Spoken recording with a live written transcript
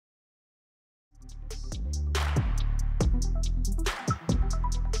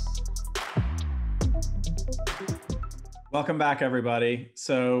Welcome back, everybody.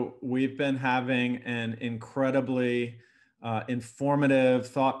 So we've been having an incredibly informative,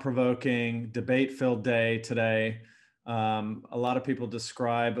 thought-provoking, debate-filled day today. A lot of people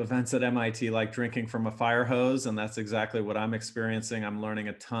describe events at MIT like drinking from a fire hose, and that's exactly what I'm experiencing. I'm learning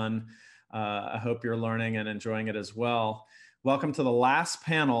a ton. I hope you're learning and enjoying it as well. Welcome to the last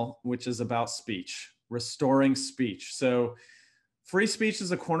panel, which is about speech, restoring speech. So free speech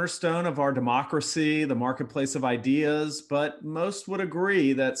is a cornerstone of our democracy, the marketplace of ideas, but most would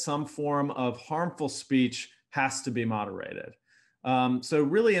agree that some form of harmful speech has to be moderated. So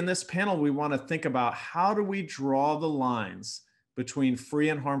really in this panel, we want to think about how do we draw the lines between free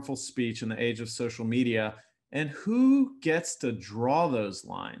and harmful speech in the age of social media, and who gets to draw those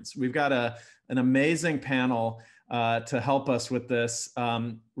lines? We've got an amazing panel to help us with this.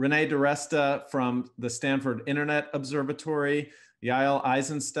 Renée DiResta from the Stanford Internet Observatory, Yaël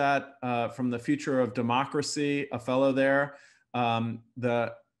Eisenstat from the Future of Democracy, a fellow there,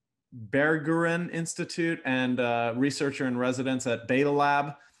 the Berggruen Institute and researcher in residence at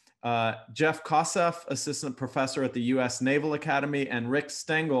Betalab, Jeff Kosseff, assistant professor at the U.S. Naval Academy, and Rick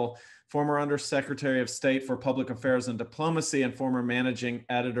Stengel, former Undersecretary of State for Public Affairs and Diplomacy and former managing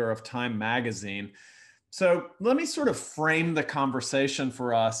editor of Time magazine. So let me sort of frame the conversation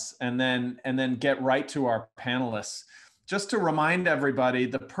for us and then get right to our panelists. Just to remind everybody,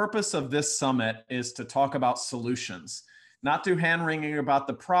 the purpose of this summit is to talk about solutions, not do hand-wringing about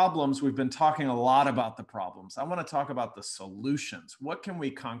the problems. We've been talking a lot about the problems. I want to talk about the solutions. What can we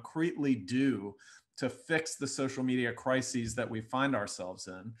concretely do to fix the social media crises that we find ourselves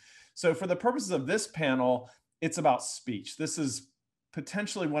in? So for the purposes of this panel, it's about speech. This is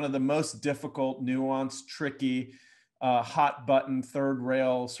potentially one of the most difficult, nuanced, tricky, hot button, third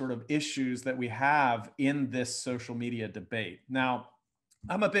rail sort of issues that we have in this social media debate. Now,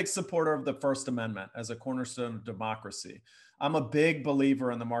 I'm a big supporter of the First Amendment as a cornerstone of democracy. I'm a big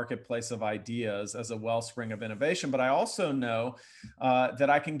believer in the marketplace of ideas as a wellspring of innovation, but I also know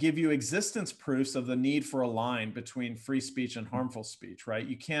that I can give you existence proofs of the need for a line between free speech and harmful speech, right?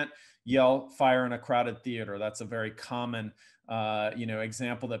 You can't yell fire in a crowded theater. That's a very common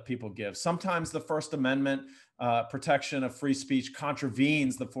example that people give. Sometimes the First Amendment protection of free speech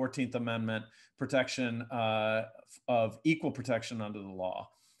contravenes the 14th Amendment protection of equal protection under the law.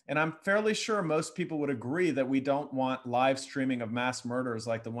 And I'm fairly sure most people would agree that we don't want live streaming of mass murders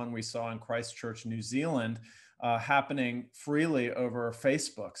like the one we saw in Christchurch, New Zealand, happening freely over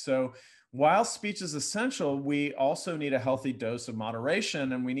Facebook. So while speech is essential, we also need a healthy dose of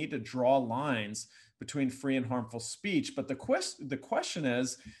moderation, and we need to draw lines between free and harmful speech. But the question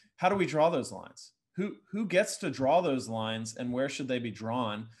is, how do we draw those lines? Who gets to draw those lines, and where should they be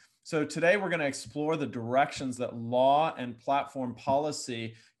drawn? So today we're going to explore the directions that law and platform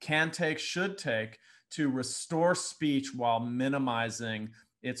policy can take, should take, to restore speech while minimizing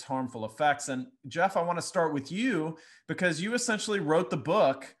its harmful effects. And Jeff, I want to start with you because you essentially wrote the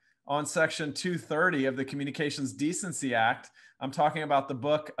book on Section 230 of the Communications Decency Act. I'm talking about the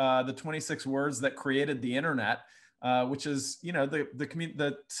book, The 26 Words That Created the Internet, which is,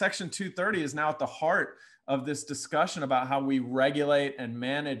 the Section 230 is now at the heart of this discussion about how we regulate and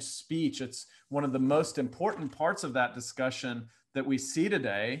manage speech. It's one of the most important parts of that discussion that we see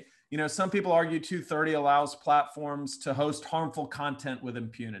today. Some people argue 230 allows platforms to host harmful content with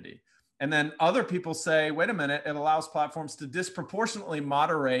impunity. And then other people say, wait a minute, it allows platforms to disproportionately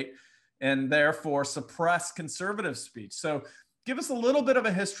moderate and therefore suppress conservative speech. So give us a little bit of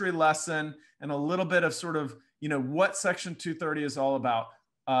a history lesson and a little bit of sort of, what Section 230 is all about.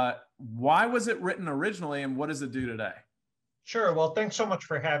 Why was it written originally, and what does it do today? Sure. Well, thanks so much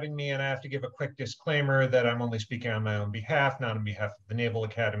for having me. And I have to give a quick disclaimer that I'm only speaking on my own behalf, not on behalf of the Naval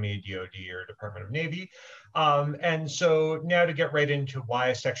Academy, DoD, or Department of Navy. And so now to get right into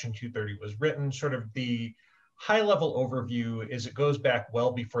why Section 230 was written, sort of the high-level overview is it goes back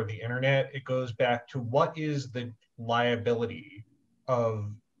well before the internet. It goes back to what is the liability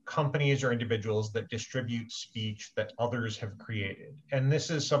of companies or individuals that distribute speech that others have created. And this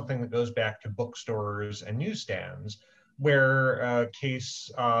is something that goes back to bookstores and newsstands, where a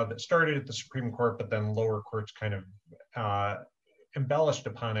case that started at the Supreme Court, but then lower courts kind of embellished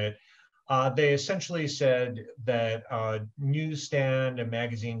upon it. They essentially said that a newsstand, a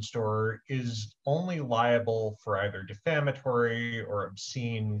magazine store, is only liable for either defamatory or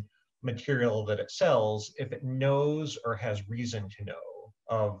obscene material that it sells if it knows or has reason to know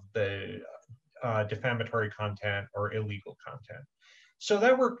of the defamatory content or illegal content. So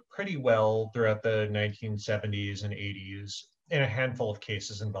that worked pretty well throughout the 1970s and 80s in a handful of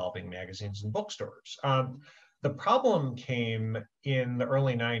cases involving magazines and bookstores. The problem came in the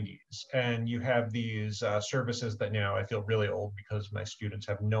early 90s, and you have these services that now I feel really old because my students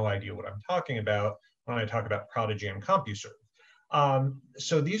have no idea what I'm talking about when I talk about Prodigy and CompuServe.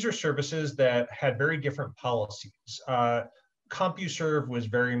 So these are services that had very different policies. CompuServe was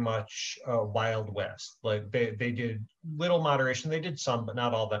very much Wild West. Like they did little moderation. They did some, but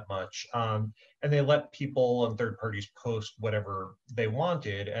not all that much. And they let people and third parties post whatever they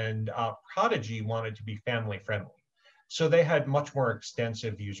wanted. And Prodigy wanted to be family friendly. So they had much more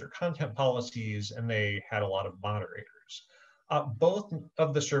extensive user content policies, and they had a lot of moderators. Both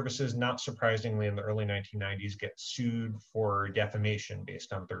of the services, not surprisingly, in the early 1990s, get sued for defamation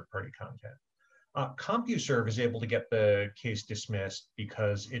based on third-party content. CompuServe is able to get the case dismissed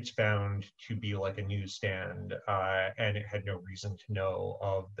because it's found to be like a newsstand, and it had no reason to know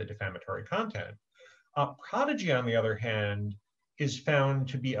of the defamatory content. Prodigy, on the other hand, is found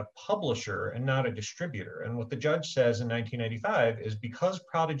to be a publisher and not a distributor. And what the judge says in 1995 is because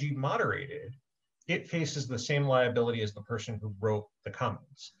Prodigy moderated, it faces the same liability as the person who wrote the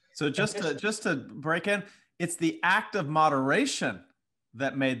comments. So just to break in, it's the act of moderation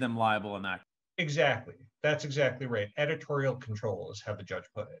that made them liable in that. Exactly. That's exactly right. Editorial control is how the judge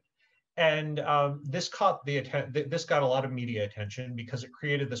put it. And this got a lot of media attention because it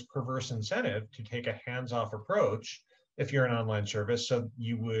created this perverse incentive to take a hands-off approach if you're an online service, so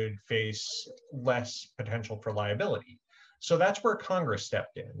you would face less potential for liability. So that's where Congress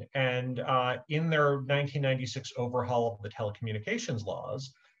stepped in. And in their 1996 overhaul of the telecommunications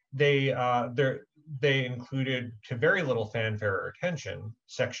laws, they included, to very little fanfare or attention,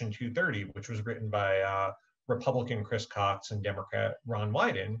 Section 230, which was written by Republican Chris Cox and Democrat Ron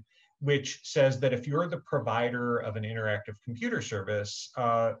Wyden, which says that if you're the provider of an interactive computer service,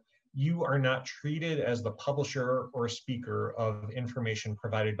 you are not treated as the publisher or speaker of information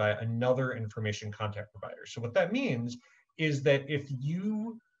provided by another information content provider. So what that means is that if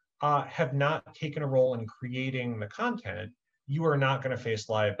you have not taken a role in creating the content, you are not going to face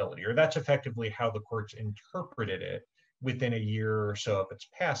liability, or that's effectively how the courts interpreted it within a year or so of its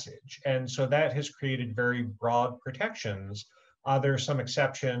passage. And so that has created very broad protections. There are some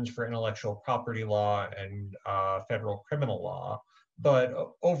exceptions for intellectual property law and federal criminal law, but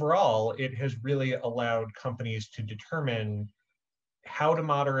overall, it has really allowed companies to determine how to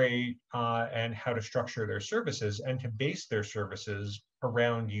moderate and how to structure their services and to base their services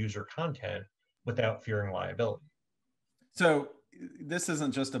around user content without fearing liability. So this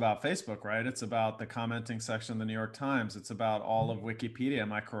isn't just about Facebook, right? It's about the commenting section of the New York Times. It's about all of Wikipedia.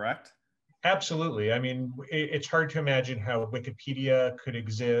 Am I correct? Absolutely. I mean, it's hard to imagine how Wikipedia could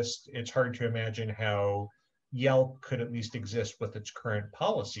exist. It's hard to imagine how Yelp could at least exist with its current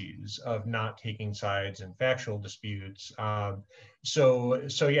policies of not taking sides in factual disputes. So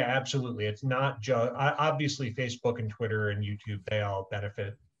yeah, absolutely. It's not just, obviously Facebook and Twitter and YouTube, they all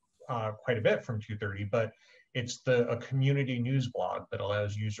benefit quite a bit from 230, but it's a community news blog that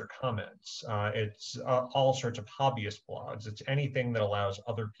allows user comments. It's all sorts of hobbyist blogs. It's anything that allows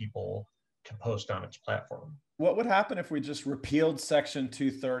other people to post on its platform. What would happen if we just repealed Section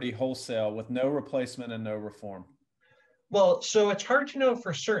 230 wholesale with no replacement and no reform? Well, so it's hard to know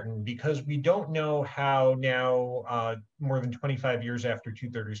for certain because we don't know how now, more than 25 years after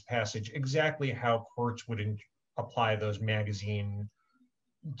 230's passage, exactly how courts would apply those magazine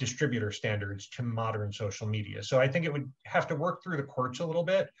distributor standards to modern social media. So I think it would have to work through the courts a little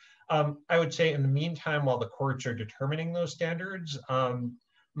bit. I would say in the meantime, while the courts are determining those standards,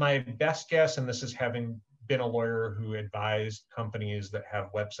 my best guess, and this is having been a lawyer who advised companies that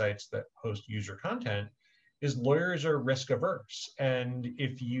have websites that post user content, is lawyers are risk averse. And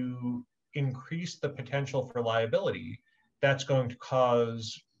if you increase the potential for liability, that's going to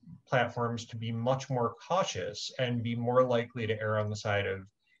cause platforms to be much more cautious and be more likely to err on the side of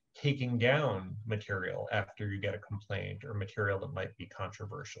taking down material after you get a complaint or material that might be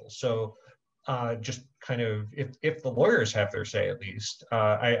controversial. So just kind of, if the lawyers have their say, at least,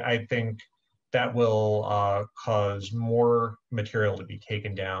 I think that will cause more material to be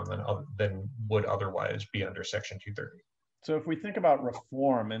taken down than would otherwise be under Section 230. So if we think about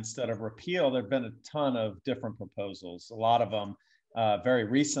reform instead of repeal, there have been a ton of different proposals, a lot of them very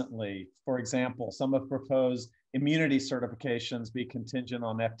recently. For example, some have proposed immunity certifications be contingent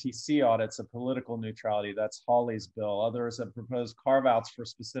on FTC audits of political neutrality. That's Hawley's bill. Others have proposed carve-outs for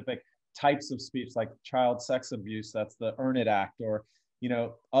specific types of speech like child sex abuse. That's the Earn It Act. Or, you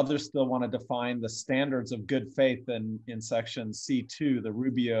know, others still want to define the standards of good faith in Section C2, the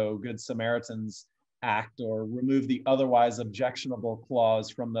Rubio Good Samaritans Act, or remove the otherwise objectionable clause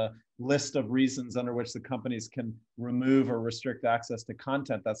from the list of reasons under which the companies can remove or restrict access to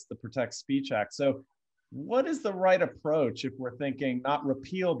content. That's the Protect Speech Act. So what is the right approach if we're thinking not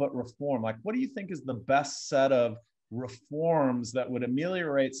repeal, but reform? Like, what do you think is the best set of reforms that would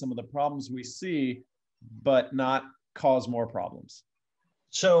ameliorate some of the problems we see, but not cause more problems?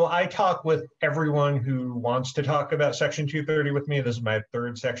 So I talk with everyone who wants to talk about Section 230 with me. This is my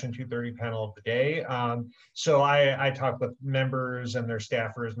third Section 230 panel of the day. So I talk with members and their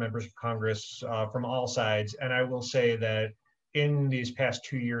staffers, members of Congress from all sides. And I will say that in these past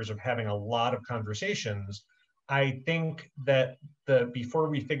 2 years of having a lot of conversations, I think that before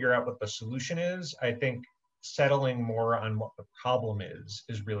we figure out what the solution is, I think settling more on what the problem is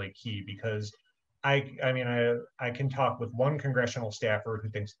really key, because I can talk with one congressional staffer who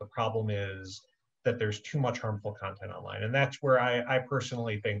thinks the problem is that there's too much harmful content online. And that's where I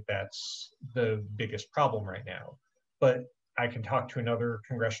personally think that's the biggest problem right now. But I can talk to another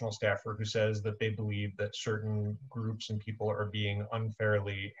congressional staffer who says that they believe that certain groups and people are being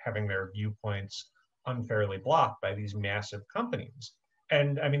having their viewpoints unfairly blocked by these massive companies.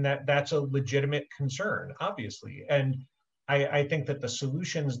 And I mean, that's a legitimate concern, obviously. And I think that the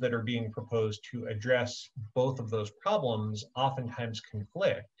solutions that are being proposed to address both of those problems oftentimes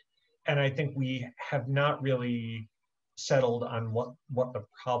conflict. And I think we have not really settled on what the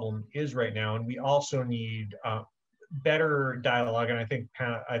problem is right now. And we also need better dialogue. And I think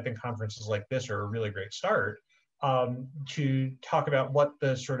conferences like this are a really great start to talk about what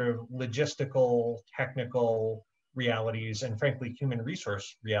the sort of logistical, technical realities and frankly, human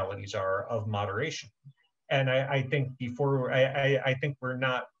resource realities are of moderation. And I think I think we're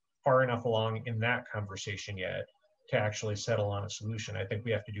not far enough along in that conversation yet to actually settle on a solution. I think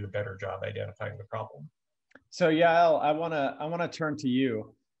we have to do a better job identifying the problem. So Yael, I wanna turn to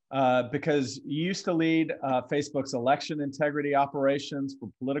you because you used to lead Facebook's election integrity operations for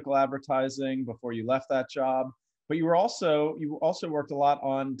political advertising before you left that job. But you also worked a lot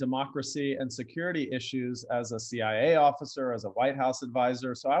on democracy and security issues as a CIA officer, as a White House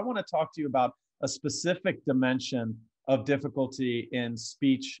advisor. So I want to talk to you about a specific dimension of difficulty in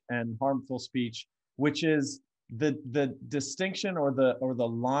speech and harmful speech, which is the distinction or the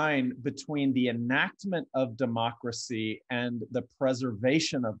line between the enactment of democracy and the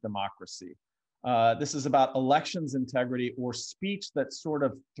preservation of democracy. This is about elections integrity or speech that sort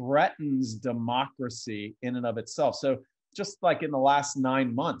of threatens democracy in and of itself. So just like in the last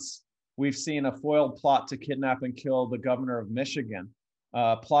 9 months, we've seen a foiled plot to kidnap and kill the governor of Michigan,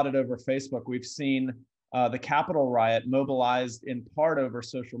 plotted over Facebook. We've seen the Capitol riot mobilized in part over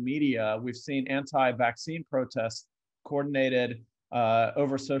social media. We've seen anti-vaccine protests coordinated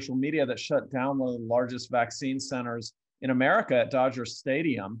over social media that shut down one of the largest vaccine centers in America at Dodger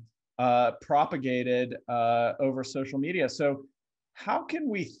Stadium, propagated over social media. So how can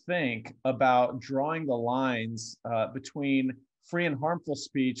we think about drawing the lines between free and harmful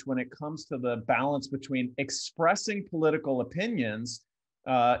speech when it comes to the balance between expressing political opinions,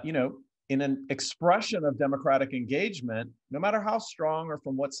 in an expression of democratic engagement, no matter how strong or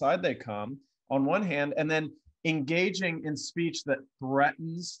from what side they come, on one hand, and then engaging in speech that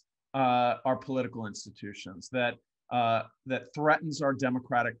threatens our political institutions, that threatens our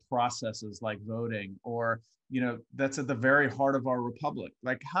democratic processes like voting, or that's at the very heart of our republic.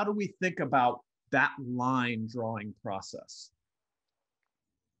 Like, how do we think about that line drawing process?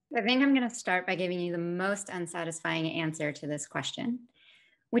 I think I'm going to start by giving you the most unsatisfying answer to this question,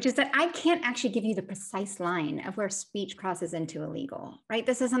 which is that I can't actually give you the precise line of where speech crosses into illegal, right?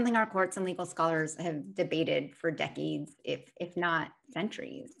 This is something our courts and legal scholars have debated for decades, if not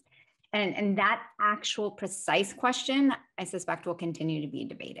centuries. And that actual precise question, I suspect, will continue to be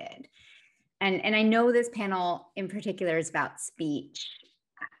debated. And I know this panel in particular is about speech.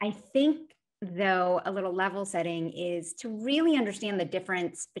 I think, though, a little level setting is to really understand the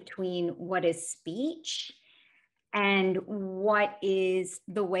difference between what is speech and what is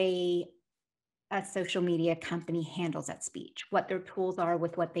the way a social media company handles that speech, what their tools are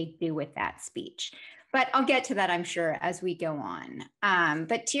with what they do with that speech. But I'll get to that, I'm sure, as we go on.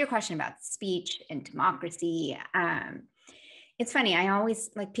 But to your question about speech and democracy, it's funny, I always,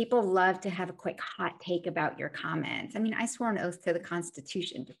 people love to have a quick hot take about your comments. I mean, I swore an oath to the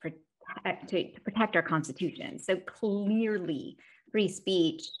Constitution to protect our Constitution. So clearly, free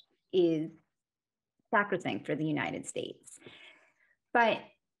speech is sacrosanct for the United States. But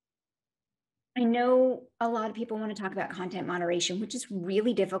I know a lot of people want to talk about content moderation, which is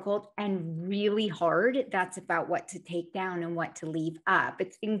really difficult and really hard. That's about what to take down and what to leave up.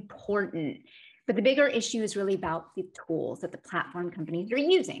 It's important. But the bigger issue is really about the tools that the platform companies are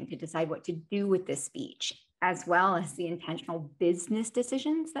using to decide what to do with this speech, as well as the intentional business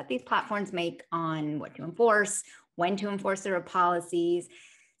decisions that these platforms make on what to enforce, when to enforce their policies.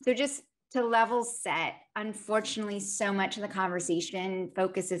 So just to level set, unfortunately, so much of the conversation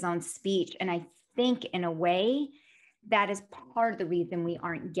focuses on speech. And I think in a way, that is part of the reason we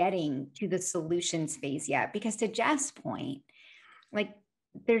aren't getting to the solutions phase yet. Because to Jeff's point, like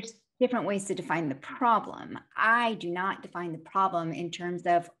there's different ways to define the problem. I do not define the problem in terms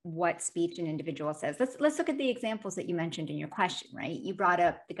of what speech an individual says. Let's look at the examples that you mentioned in your question, right? You brought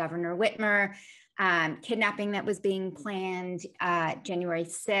up the Governor Whitmer, kidnapping that was being planned January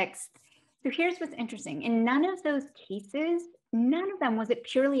 6th. So here's what's interesting. In none of those cases, none of them was it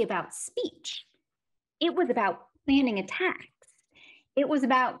purely about speech. It was about planning attacks. It was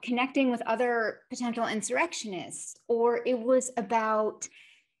about connecting with other potential insurrectionists, or it was about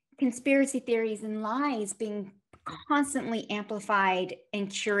conspiracy theories and lies being constantly amplified and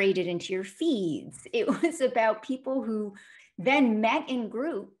curated into your feeds. It was about people who then met in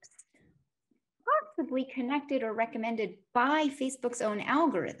groups, possibly connected or recommended by Facebook's own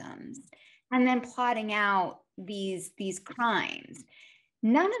algorithms, and then plotting out these crimes.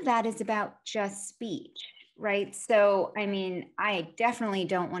 None of that is about just speech, right? So, I mean, I definitely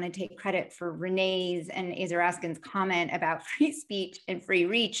don't want to take credit for Renée's and Eisenstat's comment about free speech and free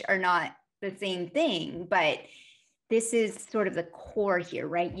reach are not the same thing, but this is sort of the core here,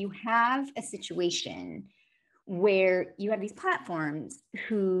 right? You have a situation where you have these platforms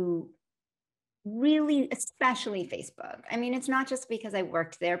who really, especially Facebook. I mean, it's not just because I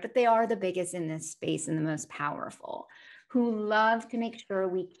worked there, but they are the biggest in this space and the most powerful, who love to make sure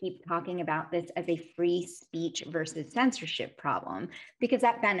we keep talking about this as a free speech versus censorship problem, because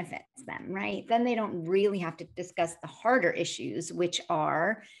that benefits them, right? Then they don't really have to discuss the harder issues, which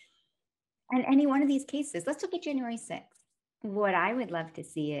are, in any one of these cases, let's look at January 6th. What I would love to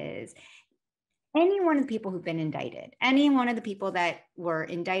see is any one of the people who've been indicted, any one of the people that were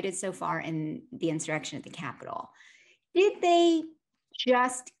indicted so far in the insurrection at the Capitol, did they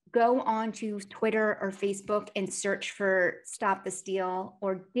just go onto Twitter or Facebook and search for Stop the Steal?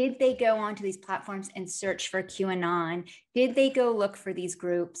 Or did they go onto these platforms and search for QAnon? Did they go look for these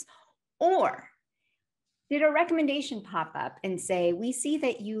groups? Or did a recommendation pop up and say, we see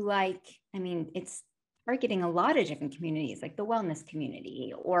that you like, I mean, it's targeting a lot of different communities, like the wellness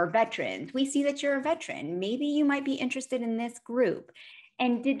community or veterans. We see that you're a veteran. Maybe you might be interested in this group.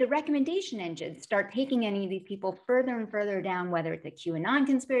 And did the recommendation engine start taking any of these people further and further down, whether it's a QAnon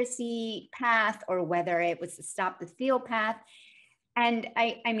conspiracy path or whether it was the Stop the Steal path? And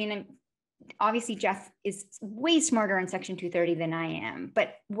I mean, obviously Jeff is way smarter on Section 230 than I am,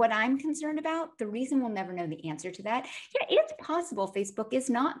 but what I'm concerned about, the reason we'll never know the answer to that, yeah, it's possible Facebook is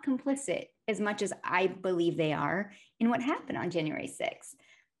not complicit as much as I believe they are in what happened on January 6th.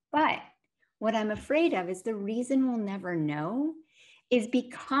 But what I'm afraid of is the reason we'll never know is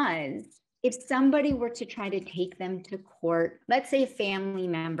because if somebody were to try to take them to court, let's say a family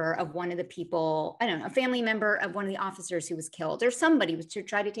member of one of the people, I don't know, a family member of one of the officers who was killed, or somebody was to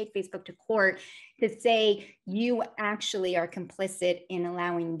try to take Facebook to court to say, you actually are complicit in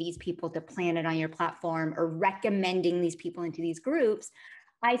allowing these people to plan it on your platform or recommending these people into these groups,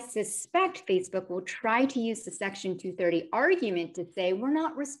 I suspect Facebook will try to use the Section 230 argument to say, we're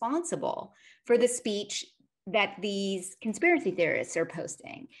not responsible for the speech that these conspiracy theorists are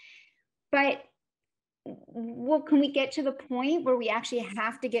posting. But well, can we get to the point where we actually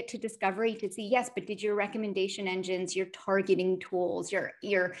have to get to discovery to see, yes, but did your recommendation engines, your targeting tools, your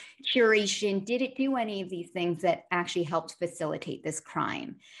curation, did it do any of these things that actually helped facilitate this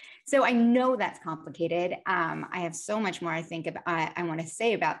crime? So I know that's complicated. I have so much more I think I want to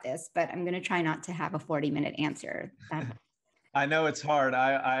say about this, but I'm going to try not to have a 40-minute answer. I know it's hard.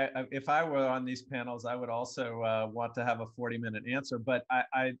 If I were on these panels, I would also want to have a 40-minute answer. But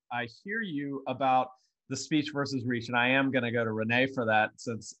I hear you about the speech versus reach, and I am going to go to Renée for that,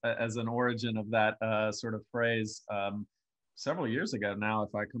 since as an origin of that sort of phrase several years ago now,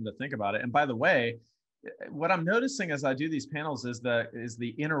 if I come to think about it. And by the way, what I'm noticing as I do these panels is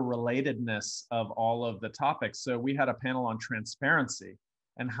the interrelatedness of all of the topics. So we had a panel on transparency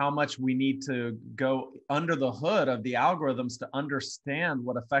and how much we need to go under the hood of the algorithms to understand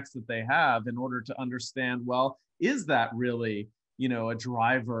what effects that they have in order to understand, well, is that really, a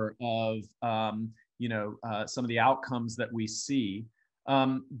driver of, some of the outcomes that we see?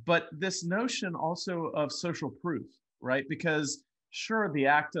 But this notion also of social proof, right? Because sure, the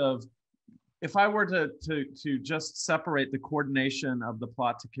act of, if I were to just separate the coordination of the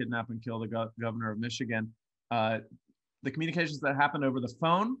plot to kidnap and kill the governor of Michigan, the communications that happened over the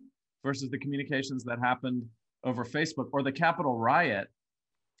phone versus the communications that happened over Facebook or the Capitol riot,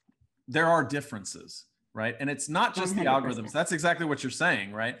 there are differences, right? And it's not just 100%. The algorithms. That's exactly what you're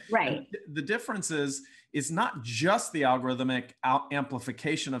saying, right? Right. And the difference is is not just the algorithmic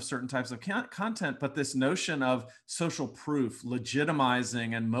amplification of certain types of content, but this notion of social proof,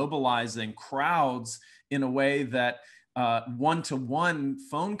 legitimizing and mobilizing crowds in a way that one-to-one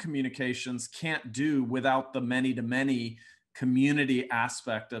phone communications can't do without the many-to-many community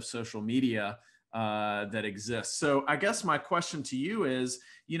aspect of social media that exists. So I guess my question to you is,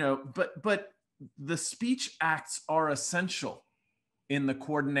 but the speech acts are essential in the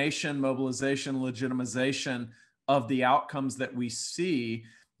coordination, mobilization, legitimization of the outcomes that we see.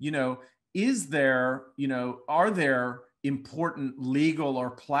 Are there important legal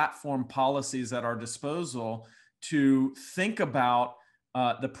or platform policies at our disposal to think about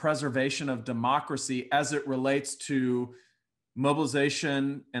the preservation of democracy as it relates to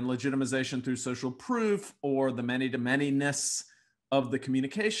mobilization and legitimization through social proof, or the many-to-manyness of the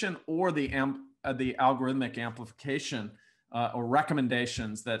communication, or the algorithmic amplification or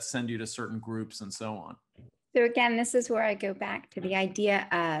recommendations that send you to certain groups and so on? So again, this is where I go back to the idea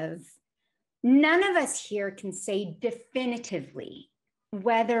of none of us here can say definitively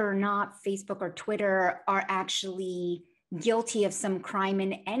whether or not Facebook or Twitter are actually guilty of some crime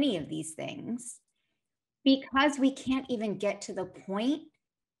in any of these things, because we can't even get to the point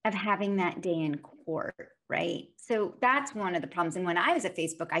of having that day in court, right? So that's one of the problems. And when I was at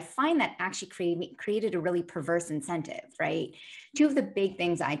Facebook, I find that actually created a really perverse incentive, right? Two of the big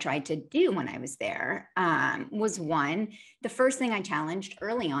things I tried to do when I was there was one, the first thing I challenged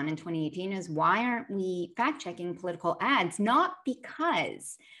early on in 2018 is, why aren't we fact checking political ads? Not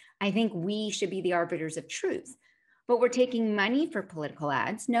because I think we should be the arbiters of truth, but we're taking money for political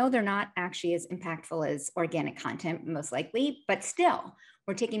ads. No, they're not actually as impactful as organic content, most likely, but still,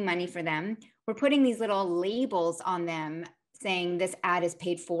 we're taking money for them. We're putting these little labels on them saying this ad is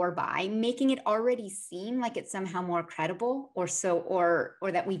paid for by, making it already seem like it's somehow more credible or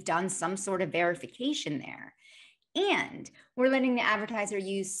that we've done some sort of verification there. And we're letting the advertiser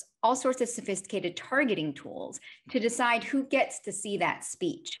use all sorts of sophisticated targeting tools to decide who gets to see that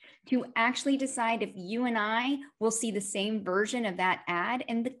speech, to actually decide if you and I will see the same version of that ad.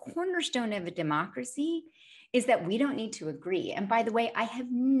 And the cornerstone of a democracy is that we don't need to agree. And by the way, I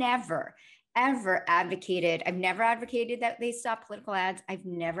have never, ever advocated, I've never advocated that they stop political ads. I've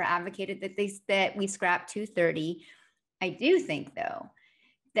never advocated that we scrap 230. I do think, though,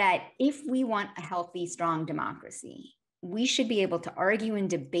 that if we want a healthy, strong democracy, we should be able to argue and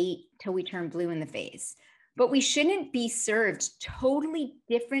debate till we turn blue in the face. But we shouldn't be served totally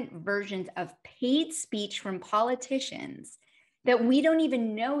different versions of paid speech from politicians that we don't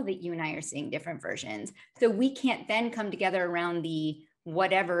even know that you and I are seeing different versions. So we can't then come together around the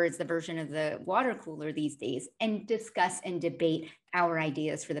whatever is the version of the water cooler these days and discuss and debate our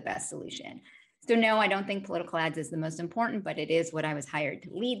ideas for the best solution. So no, I don't think political ads is the most important, but it is what I was hired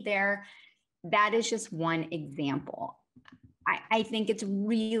to lead there. That is just one example. I think it's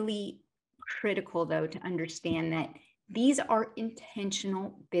really critical, though, to understand that these are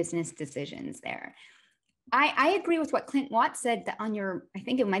intentional business decisions there. I agree with what Clint Watts said on your, I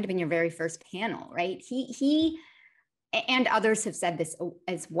think it might have been your very first panel, right? He and others have said this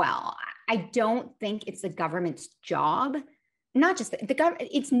as well. I don't think it's the government's job, not just the government.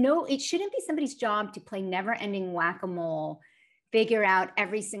 It shouldn't be somebody's job to play never-ending whack-a-mole, figure out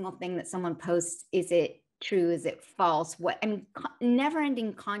every single thing that someone posts. Is it true? Is it false?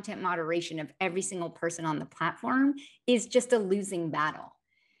 Never-ending content moderation of every single person on the platform is just a losing battle.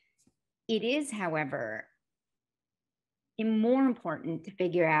 It is, however, more important to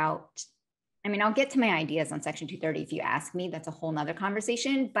figure out, I'll get to my ideas on Section 230 if you ask me, that's a whole nother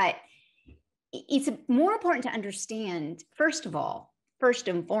conversation, but it's more important to understand, first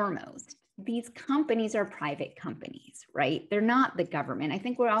and foremost, these companies are private companies, right? They're not the government. I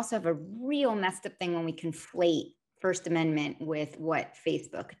think we also have a real messed up thing when we conflate First Amendment with what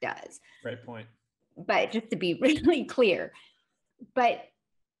Facebook does. Great point. But just to be really clear, but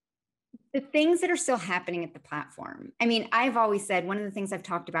the things that are still happening at the platform. I've always said one of the things I've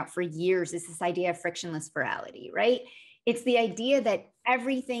talked about for years is this idea of frictionless virality, right? It's the idea that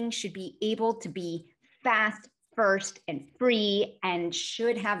everything should be able to be fast, first, and free, and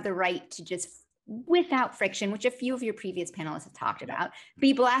should have the right to just, without friction, which a few of your previous panelists have talked about,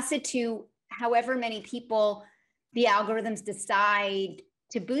 be blasted to however many people the algorithms decide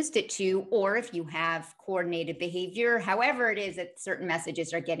to boost it to, or if you have coordinated behavior, however it is that certain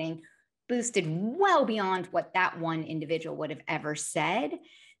messages are getting boosted well beyond what that one individual would have ever said.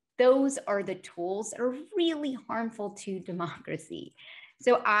 Those are the tools that are really harmful to democracy.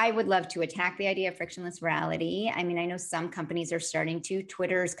 So I would love to attack the idea of frictionless virality. I know some companies are starting to.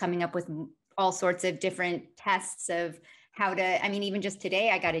 Twitter is coming up with all sorts of different tests of how to, I mean, even just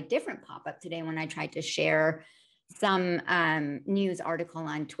today, I got a different pop-up today when I tried to share some news article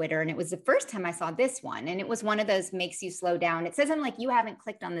on Twitter. And it was the first time I saw this one. And it was one of those makes you slow down. It says, I'm like, you haven't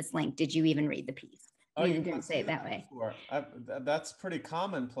clicked on this link. Did you even read the piece? Oh, you didn't say it that way. That's pretty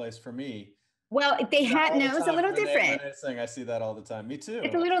commonplace for me. Well, they had, no, it's a little different. Renee's saying I see that all the time. Me too.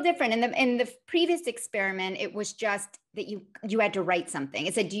 It's a little different. In the previous experiment, it was just that you had to write something.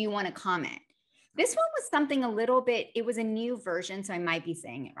 It said, do you want to comment? This one was something a little bit, it was a new version, so I might be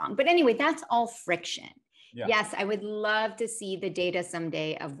saying it wrong. But anyway, that's all friction. Yeah. Yes, I would love to see the data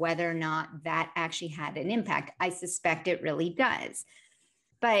someday of whether or not that actually had an impact. I suspect it really does.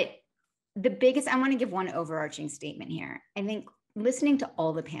 But the biggest, I want to give one overarching statement here. I think listening to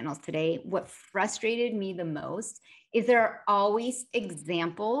all the panels today, what frustrated me the most is there are always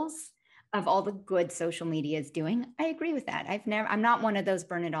examples of all the good social media is doing. I agree with that. I'm not one of those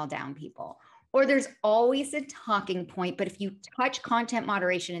burn it all down people. Or there's always a talking point, but if you touch content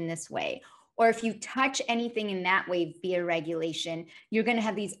moderation in this way, or if you touch anything in that way via regulation, you're going to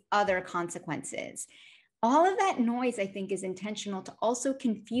have these other consequences. All of that noise, I think, is intentional to also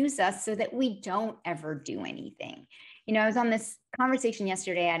confuse us so that we don't ever do anything. You know, I was on this conversation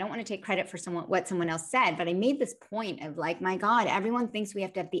yesterday. I don't want to take credit for what someone else said, but I made this point of like, my God, everyone thinks we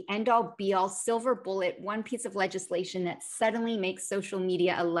have to have the end all be all silver bullet, one piece of legislation that suddenly makes social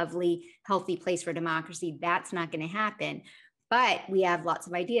media a lovely, healthy place for democracy. That's not going to happen. But we have lots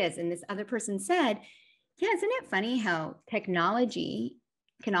of ideas. And this other person said, yeah, isn't it funny how technology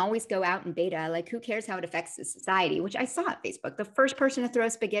can always go out in beta? Like, who cares how it affects the society? Which I saw at Facebook. The first person to throw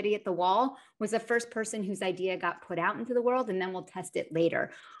spaghetti at the wall was the first person whose idea got put out into the world, and then we'll test it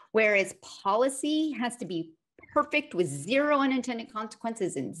later. Whereas policy has to be perfect with zero unintended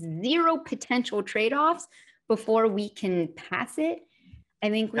consequences and zero potential trade-offs before we can pass it. I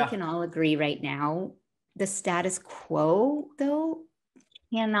think we can all agree right now, the status quo, though,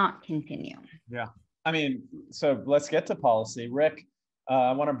 cannot continue. Yeah. I mean, so let's get to policy. Rick,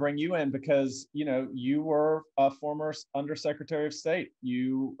 I want to bring you in because, you know, you were a former Undersecretary of State.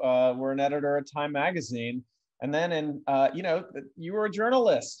 You were an editor at Time Magazine. And then you know, you were a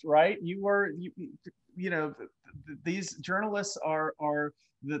journalist, right? You know, these journalists are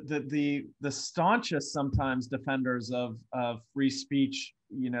the staunchest sometimes defenders of free speech,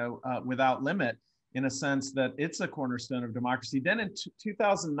 you know, without limit, in a sense that it's a cornerstone of democracy. Then in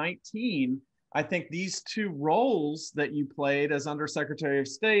 2019, I think these two roles that you played as Undersecretary of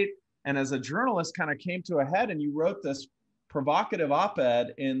State and as a journalist kind of came to a head, and you wrote this provocative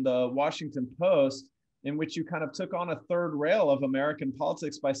op-ed in the Washington Post in which you kind of took on a third rail of American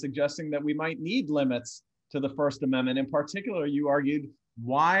politics by suggesting that we might need limits to the First Amendment. In particular, you argued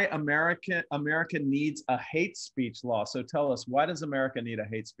why America needs a hate speech law. So tell us, why does America need a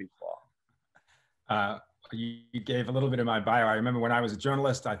hate speech law? You gave a little bit of my bio. I remember when I was a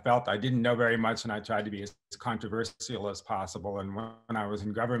journalist, I felt I didn't know very much, and I tried to be as controversial as possible. And when I was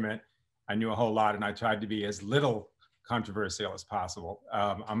in government, I knew a whole lot, and I tried to be as little controversial as possible.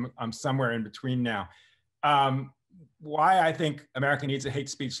 I'm somewhere in between now. Why I think America needs a hate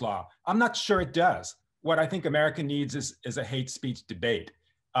speech law? I'm not sure it does. What I think America needs is a hate speech debate.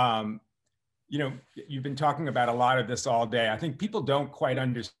 You know, you've been talking about a lot of this all day. I think people don't quite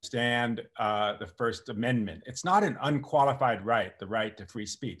understand the First Amendment. It's not an unqualified right, the right to free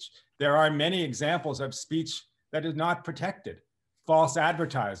speech. There are many examples of speech that is not protected. False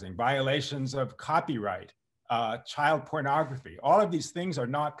advertising, violations of copyright, child pornography. All of these things are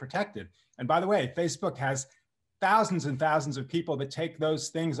not protected. And by the way, Facebook has thousands and thousands of people that take those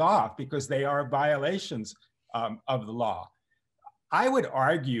things off because they are violations of the law. I would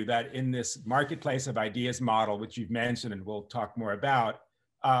argue that in this marketplace of ideas model, which you've mentioned and we'll talk more about,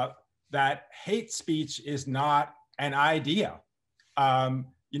 that hate speech is not an idea.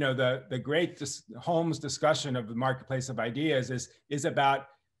 You know, the great Holmes discussion of the marketplace of ideas is about,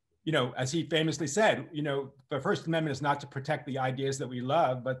 you know, as he famously said, you know, the First Amendment is not to protect the ideas that we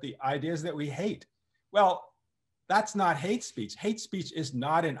love, but the ideas that we hate. Well, that's not hate speech. Hate speech is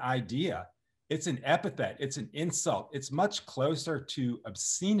not an idea. It's an epithet, it's an insult. It's much closer to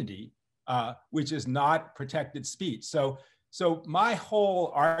obscenity, which is not protected speech. So my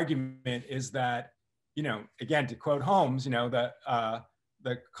whole argument is that, you know, again, to quote Holmes, you know,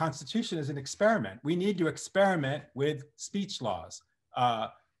 the Constitution is an experiment. We need to experiment with speech laws.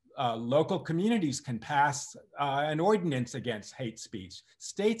 Local communities can pass an ordinance against hate speech.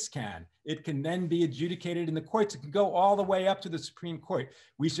 States can. It can then be adjudicated in the courts. It can go all the way up to the Supreme Court.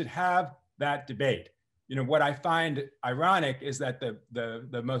 We should have that debate. You know, what I find ironic is that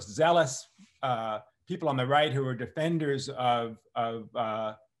the most zealous people on the right who are defenders of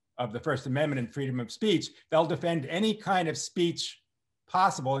of the First Amendment and freedom of speech, they'll defend any kind of speech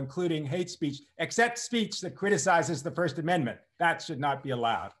possible, including hate speech, except speech that criticizes the First Amendment. That should not be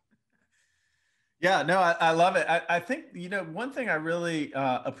allowed. Yeah, no, I love it. I think, you know, one thing I really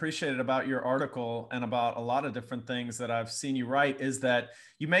appreciated about your article and about a lot of different things that I've seen you write is that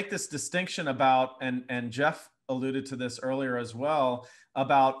you make this distinction about, and Jeff alluded to this earlier as well,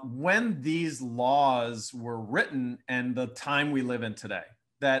 about when these laws were written and the time we live in today.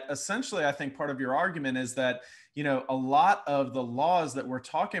 That essentially, I think part of your argument is that, you know, a lot of the laws that we're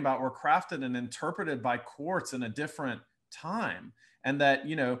talking about were crafted and interpreted by courts in a different time. And that,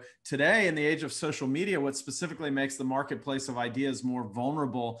 you know, today in the age of social media, what specifically makes the marketplace of ideas more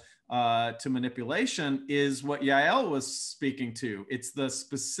vulnerable to manipulation is what Yaël was speaking to. It's the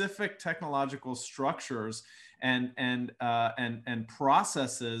specific technological structures and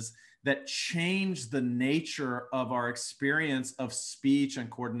processes that change the nature of our experience of speech and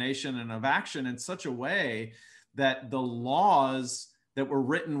coordination and of action in such a way that the laws that were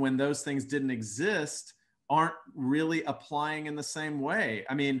written when those things didn't exist aren't really applying in the same way.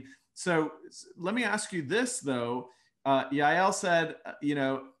 I mean, so let me ask you this though. Yaël said, you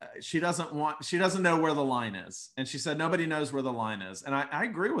know, she doesn't know where the line is. And she said, nobody knows where the line is. And I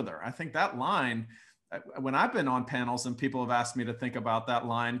agree with her. I think that line, when I've been on panels and people have asked me to think about that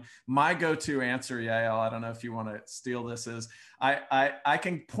line, my go-to answer, Yaël, I don't know if you want to steal this, is I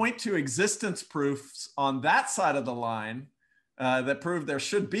can point to existence proofs on that side of the line that prove there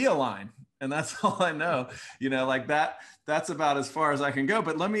should be a line. And that's all I know, you know, like that's about as far as I can go.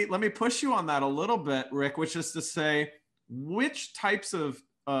 But let me push you on that a little bit, Rick, which is to say, which types of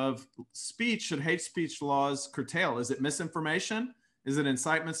speech should hate speech laws curtail? Is it misinformation? Is it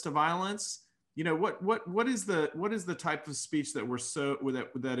incitements to violence? You know, what is the type of speech that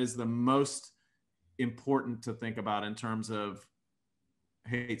that is the most important to think about in terms of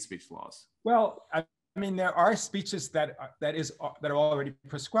hate speech laws? Well, I mean, there are speeches that are already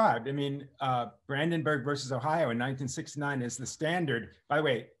prescribed. I mean, Brandenburg versus Ohio in 1969 is the standard. By the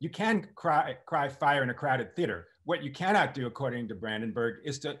way, you can cry fire in a crowded theater. What you cannot do, according to Brandenburg,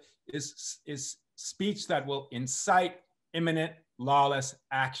 is speech that will incite imminent lawless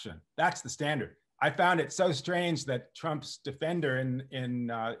action. That's the standard. I found it so strange that Trump's defender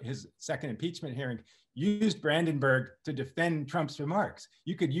in his second impeachment hearing used Brandenburg to defend Trump's remarks.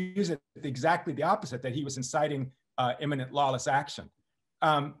 You could use it exactly the opposite, that he was inciting imminent lawless action.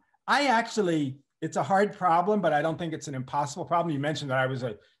 It's a hard problem, but I don't think it's an impossible problem. You mentioned that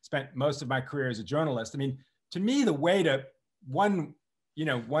I spent most of my career as a journalist. I mean, to me, the way to one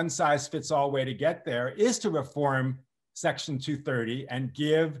size fits all way to get there is to reform Section 230 and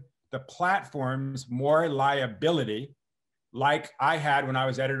give the platforms more liability, like I had when I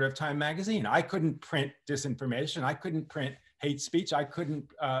was editor of Time magazine. I couldn't print disinformation. I couldn't print hate speech. I couldn't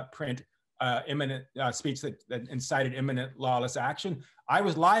print imminent speech that incited imminent lawless action. I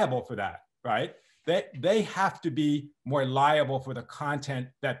was liable for that, right? They have to be more liable for the content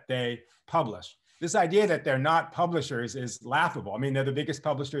that they publish. This idea that they're not publishers is laughable. I mean, they're the biggest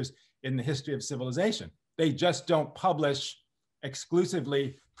publishers in the history of civilization. They just don't publish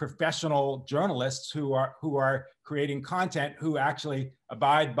exclusively professional journalists who are creating content who actually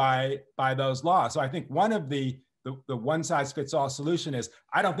abide by those laws. So I think one of the one size fits all solution is,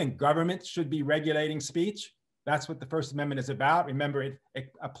 I don't think government should be regulating speech. That's what the First Amendment is about. Remember,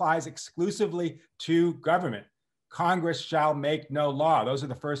 it applies exclusively to government. Congress shall make no law. Those are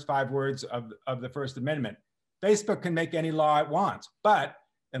the first 5 words of the First Amendment. Facebook can make any law it wants, but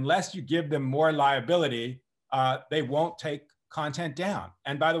unless you give them more liability, they won't take content down.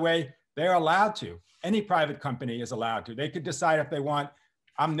 And by the way, they're allowed to. Any private company is allowed to. They could decide if they want,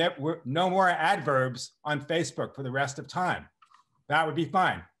 no more adverbs on Facebook for the rest of time. That would be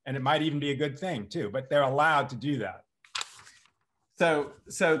fine. And it might even be a good thing too, but they're allowed to do that. So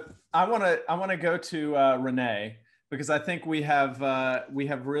I want to go to Renée, because I think we have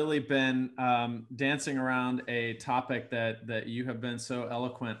really been dancing around a topic that you have been so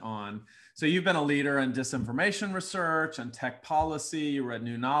eloquent on. So you've been a leader in disinformation research and tech policy. You were at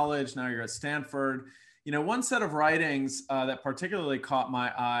New Knowledge. Now you're at Stanford. You know, one set of writings that particularly caught my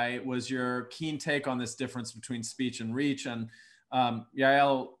eye was your keen take on this difference between speech and reach. And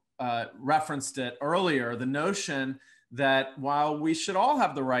Yaël referenced it earlier, the notion that while we should all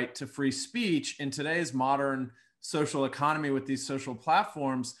have the right to free speech in today's modern social economy with these social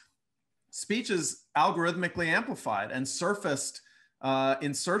platforms, speech is algorithmically amplified and surfaced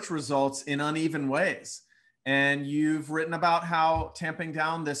in search results in uneven ways. And you've written about how tamping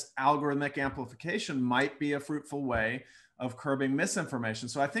down this algorithmic amplification might be a fruitful way of curbing misinformation.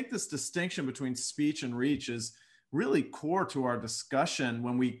 So I think this distinction between speech and reach is really core to our discussion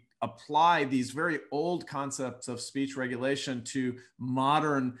when we apply these very old concepts of speech regulation to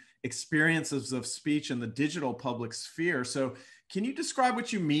modern experiences of speech in the digital public sphere. So can you describe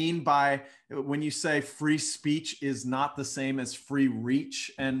what you mean by when you say free speech is not the same as free reach?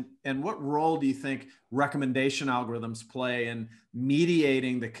 And what role do you think recommendation algorithms play in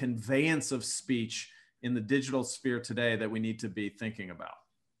mediating the conveyance of speech in the digital sphere today that we need to be thinking about?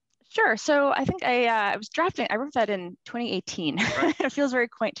 Sure. So I think I wrote that in 2018. Right. It feels very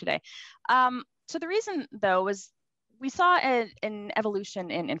quaint today. So the reason, though, was we saw an evolution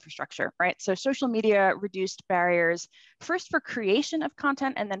in infrastructure, right? So social media reduced barriers, first for creation of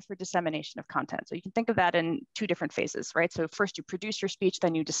content and then for dissemination of content. So you can think of that in two different phases, right? So first you produce your speech,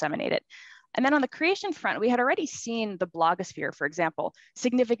 then you disseminate it. And then on the creation front, we had already seen the blogosphere, for example,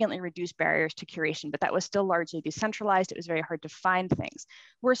 significantly reduce barriers to curation, but that was still largely decentralized. It was very hard to find things.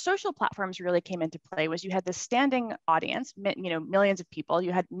 Where social platforms really came into play was you had this standing audience, millions of people.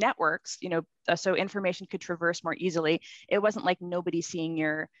 You had networks, so information could traverse more easily. It wasn't like nobody seeing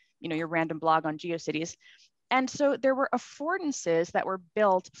your random blog on GeoCities. And so there were affordances that were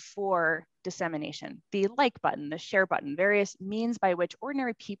built for dissemination, the like button, the share button, various means by which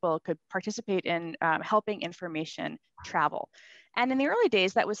ordinary people could participate in helping information travel. And in the early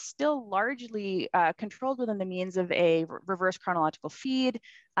days, that was still largely controlled within the means of a reverse chronological feed.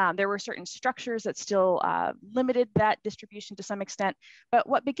 There were certain structures that still limited that distribution to some extent. But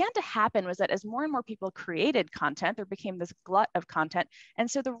what began to happen was that as more and more people created content, there became this glut of content. And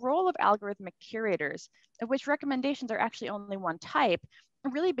so the role of algorithmic curators, of which recommendations are actually only one type,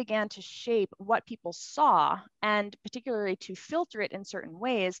 really began to shape what people saw, and particularly to filter it in certain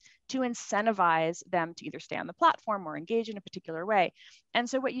ways to incentivize them to either stay on the platform or engage in a particular way. And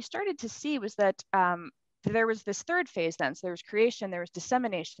so what you started to see was that there was this third phase then. So there was creation, there was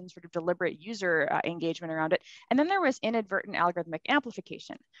dissemination, sort of deliberate user engagement around it. And then there was inadvertent algorithmic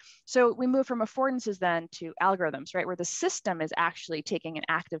amplification. So we moved from affordances then to algorithms, right? Where the system is actually taking an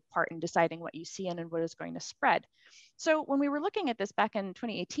active part in deciding what you see and what is going to spread. So when we were looking at this back in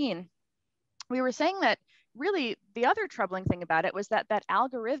 2018, we were saying that really the other troubling thing about it was that that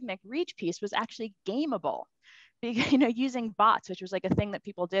algorithmic reach piece was actually gameable. Using bots, which was like a thing that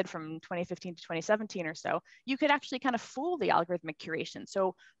people did from 2015 to 2017 or so, you could actually kind of fool the algorithmic curation.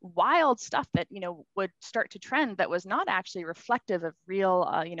 So wild stuff that, would start to trend that was not actually reflective of real,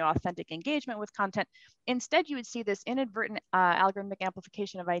 authentic engagement with content. Instead, you would see this inadvertent algorithmic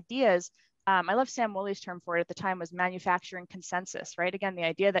amplification of ideas. I love Sam Woolley's term for it at the time was manufacturing consensus, right? Again, the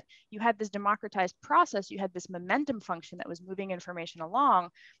idea that you had this democratized process, you had this momentum function that was moving information along,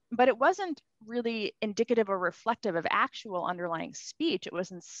 but it wasn't really indicative or reflective of actual underlying speech. It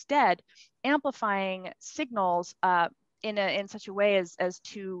was instead amplifying signals in such a way as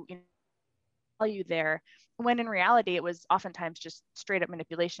to value there, when in reality, it was oftentimes just straight up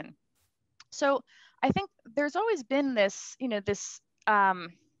manipulation. So I think there's always been this,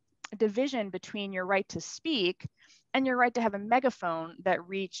 division between your right to speak and your right to have a megaphone that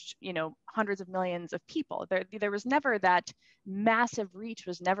reached, hundreds of millions of people. There was never that massive reach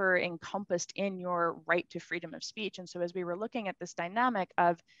was never encompassed in your right to freedom of speech. And so as we were looking at this dynamic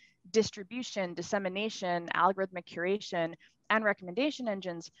of distribution, dissemination, algorithmic curation, and recommendation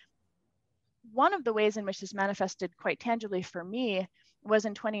engines, one of the ways in which this manifested quite tangibly for me was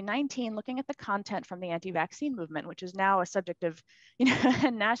in 2019, looking at the content from the anti-vaccine movement, which is now a subject of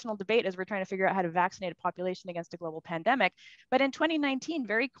national debate as we're trying to figure out how to vaccinate a population against a global pandemic. But in 2019,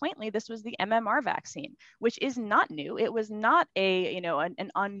 very quaintly, this was the MMR vaccine, which is not new. It was not an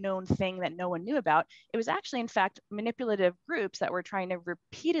unknown thing that no one knew about. It was actually, in fact, manipulative groups that were trying to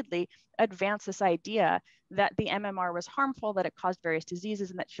repeatedly advance this idea that the MMR was harmful, that it caused various diseases,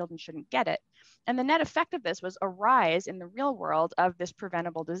 and that children shouldn't get it. And the net effect of this was a rise in the real world of this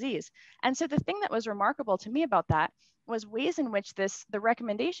preventable disease. And so the thing that was remarkable to me about that was ways in which the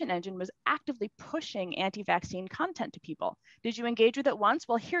recommendation engine was actively pushing anti-vaccine content to people. Did you engage with it once?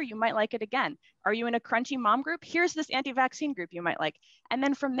 Well, here, you might like it again. Are you in a crunchy mom group? Here's this anti-vaccine group you might like. And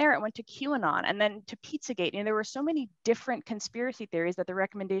then from there, it went to QAnon and then to Pizzagate. There were so many different conspiracy theories that the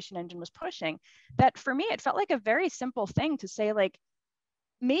recommendation engine was pushing that for me, it felt like a very simple thing to say, like,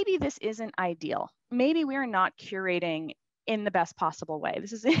 maybe this isn't ideal. Maybe we're not curating in the best possible way.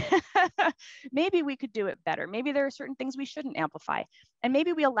 This is maybe we could do it better. Maybe there are certain things we shouldn't amplify. And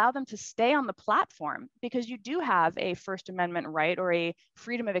maybe we allow them to stay on the platform because you do have a First Amendment right, or a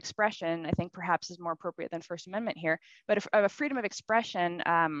freedom of expression, I think perhaps is more appropriate than First Amendment here, but a freedom of expression,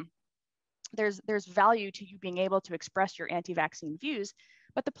 there's value to you being able to express your anti-vaccine views.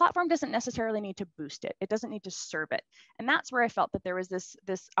 but the platform doesn't necessarily need to boost it. It doesn't need to serve it. And that's where I felt that there was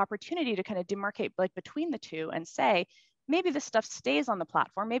this opportunity to kind of demarcate like between the two and say, maybe this stuff stays on the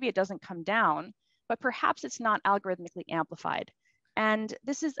platform, maybe it doesn't come down, but perhaps it's not algorithmically amplified. And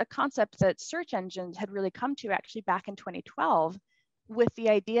this is a concept that search engines had really come to actually back in 2012 with the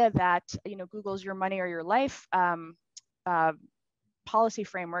idea that, you know, Google's Your Money or Your Life policy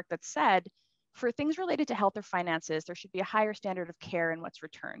framework that said, for things related to health or finances, there should be a higher standard of care in what's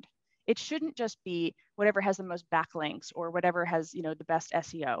returned. It shouldn't just be whatever has the most backlinks or whatever has, you know, the best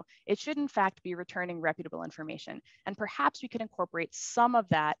SEO. It should in fact be returning reputable information. And perhaps we could incorporate some of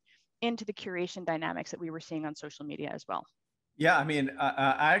that into the curation dynamics that we were seeing on social media as well. Yeah, I mean,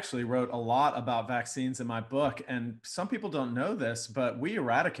 I actually wrote a lot about vaccines in my book, and some people don't know this, but we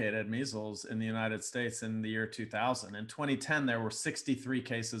eradicated measles in the United States in the year 2000. In 2010, there were 63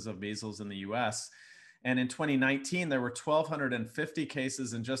 cases of measles in the US. And in 2019, there were 1,250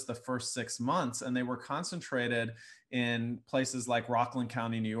 cases in just the first 6 months, and they were concentrated in places like Rockland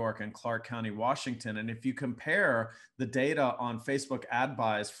County, New York, and Clark County, Washington. And if you compare the data on Facebook ad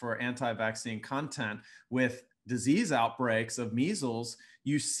buys for anti-vaccine content with disease outbreaks of measles,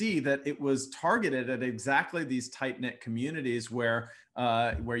 you see that it was targeted at exactly these tight-knit communities where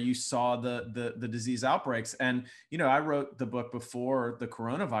you saw the disease outbreaks. And, you know, I wrote the book before the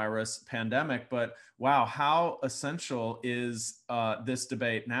coronavirus pandemic, but wow, how essential is this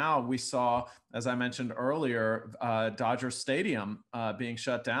debate now? We saw, as I mentioned earlier, Dodger Stadium being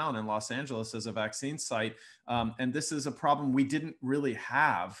shut down in Los Angeles as a vaccine site. And this is a problem we didn't really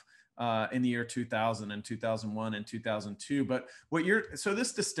have in the year 2000 and 2001 and 2002. But so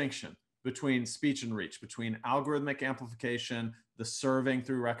this distinction between speech and reach, between algorithmic amplification, the serving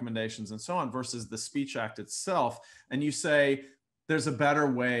through recommendations and so on, versus the speech act itself. And you say, there's a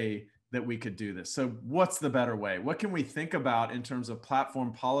better way that we could do this. So what's the better way? What can we think about in terms of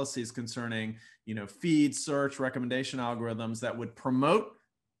platform policies concerning, you know, feed, search, recommendation algorithms that would promote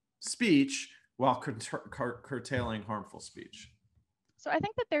speech while curtailing harmful speech? So I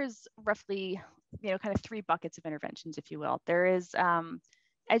think that there's roughly, you know, kind of three buckets of interventions, if you will. There is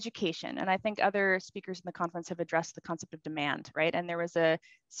education, and I think other speakers in the conference have addressed the concept of demand, right? And there was a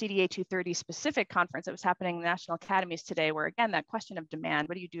CDA 230 specific conference that was happening in the National Academies today, where again, that question of demand,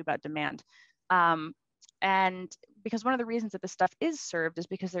 what do you do about demand? And because one of the reasons that this stuff is served is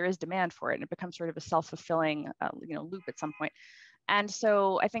because there is demand for it, and it becomes sort of a self-fulfilling, you know, loop at some point. And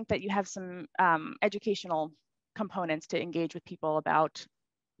so I think that you have some educational components to engage with people about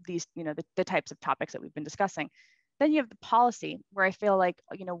these, you know, the types of topics that we've been discussing. Then you have the policy, where I feel like,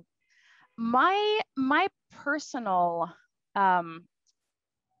 you know, my personal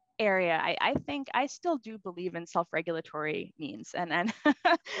area, I think I still do believe in self-regulatory means, and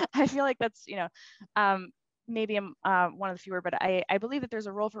I feel like that's, you know, maybe I'm one of the fewer, but I believe that there's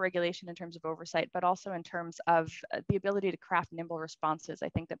a role for regulation in terms of oversight, but also in terms of the ability to craft nimble responses. I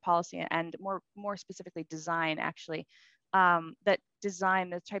think that policy, and more specifically design, actually, that design,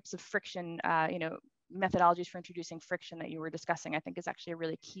 the types of friction, you know, methodologies for introducing friction that you were discussing, I think is actually a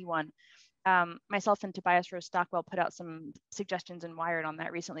really key one. Myself and Tobias Rose Stockwell put out some suggestions in Wired on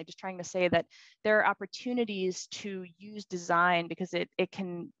that recently, just trying to say that there are opportunities to use design because it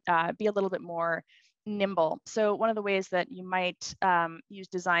can be a little bit more nimble. So one of the ways that you might use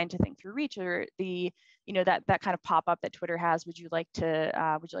design to think through reach, or the, you know, that kind of pop-up that Twitter has, would you like to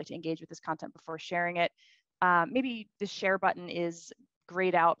engage with this content before sharing it? Maybe the share button is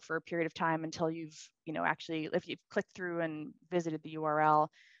grayed out for a period of time until you've, you know, actually, if you've clicked through and visited the URL.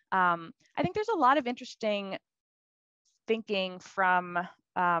 I think there's a lot of interesting thinking from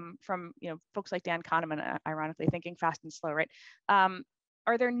you know, folks like Dan Kahneman, ironically, thinking fast and slow, right?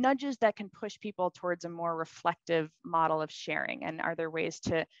 Are there nudges that can push people towards a more reflective model of sharing? And are there ways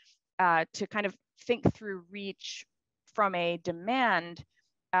to kind of think through reach from a demand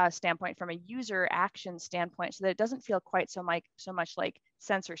standpoint, from a user action standpoint, so that it doesn't feel quite so much like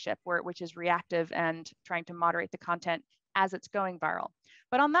censorship, which is reactive and trying to moderate the content as it's going viral.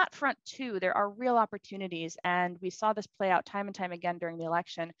 But on that front too, there are real opportunities, and we saw this play out time and time again during the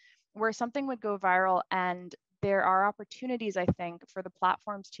election, where something would go viral, and there are opportunities, I think, for the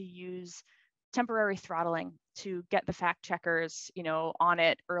platforms to use temporary throttling to get the fact checkers, you know, on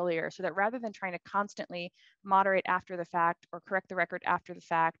it earlier, so that rather than trying to constantly moderate after the fact or correct the record after the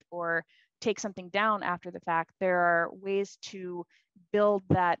fact or take something down after the fact, there are ways to build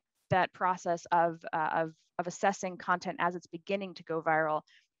that process of assessing content as it's beginning to go viral,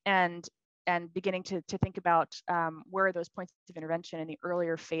 and beginning to think about where are those points of intervention in the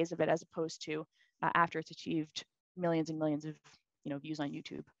earlier phase of it, as opposed to after it's achieved millions and millions of, you know, views on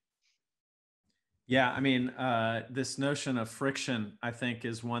YouTube. Yeah, I mean, this notion of friction, I think,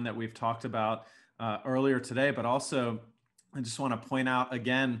 is one that we've talked about earlier today, but also I just want to point out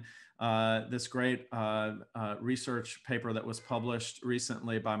again this great research paper that was published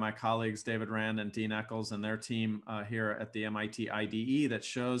recently by my colleagues David Rand and Dean Eccles and their team here at the MIT IDE that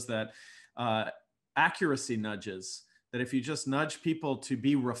shows that accuracy nudges, that if you just nudge people to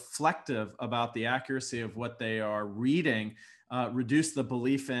be reflective about the accuracy of what they are reading, reduce the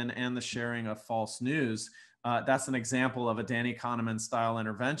belief in and the sharing of false news. That's an example of a Danny Kahneman style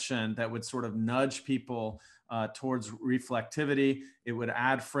intervention that would sort of nudge people towards reflectivity. It would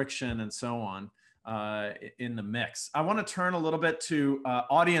add friction and so on in the mix. I want to turn a little bit to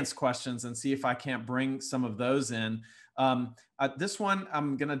audience questions and see if I can't bring some of those in. This one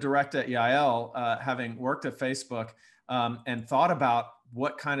I'm going to direct at Yaël, having worked at Facebook and thought about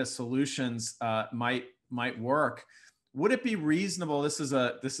what kind of solutions might work. Would it be reasonable, this is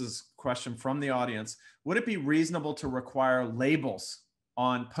a question from the audience, would it be reasonable to require labels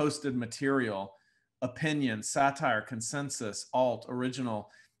on posted material, opinion, satire, consensus, alt,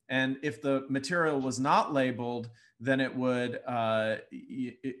 original? And if the material was not labeled, then it would,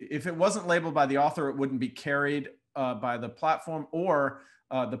 if it wasn't labeled by the author, it wouldn't be carried by the platform, or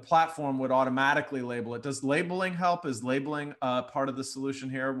the platform would automatically label it. Does labeling help? Is labeling part of the solution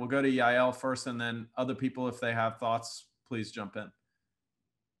here? We'll go to Yaël first, and then other people, if they have thoughts, please jump in.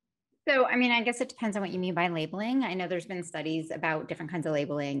 So, I mean, I guess it depends on what you mean by labeling. I know there's been studies about different kinds of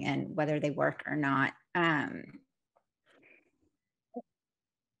labeling and whether they work or not. To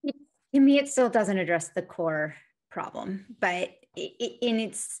me, it still doesn't address the core problem, but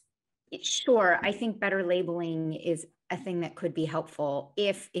sure, I think better labeling is a thing that could be helpful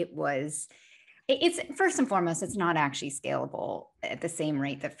if it was. It's first and foremost, it's not actually scalable at the same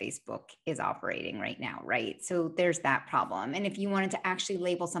rate that Facebook is operating right now, right? So there's that problem. And if you wanted to actually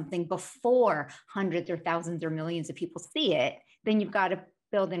label something before hundreds or thousands or millions of people see it, then you've got to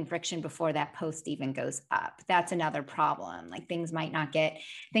build in friction before that post even goes up. That's another problem. Like things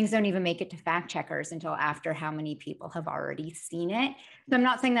don't even make it to fact checkers until after how many people have already seen it. So I'm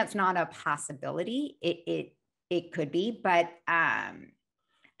not saying that's not a possibility. It could be, but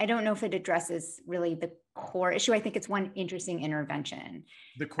I don't know if it addresses really the core issue. I think it's one interesting intervention.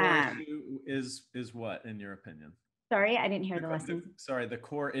 The core issue is what, in your opinion? Sorry, I didn't hear the lesson. Sorry, the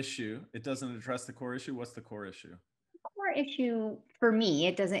core issue. It doesn't address the core issue. What's the core issue? The core issue for me,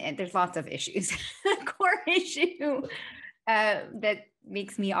 it doesn't. There's lots of issues. The core issue that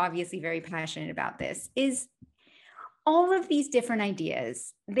makes me obviously very passionate about this is all of these different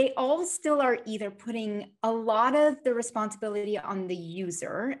ideas, they all still are either putting a lot of the responsibility on the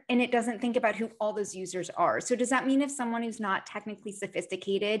user, and it doesn't think about who all those users are. So does that mean if someone who's not technically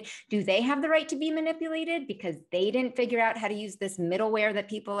sophisticated, do they have the right to be manipulated because they didn't figure out how to use this middleware that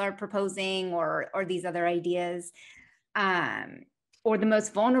people are proposing, or these other ideas? Or the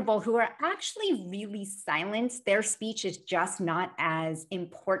most vulnerable, who are actually really silenced, their speech is just not as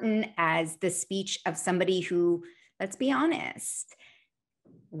important as the speech of somebody who, let's be honest,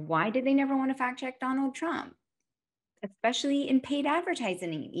 why did they never want to fact check Donald Trump? Especially in paid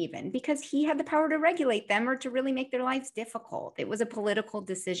advertising even, because he had the power to regulate them or to really make their lives difficult. It was a political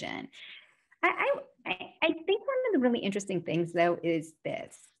decision. I think one of the really interesting things though is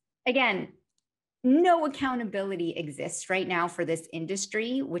this. Again, no accountability exists right now for this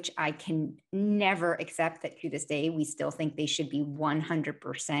industry, which I can never accept that to this day, we still think they should be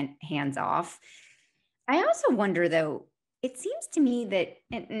 100% hands off. I also wonder, though, it seems to me that,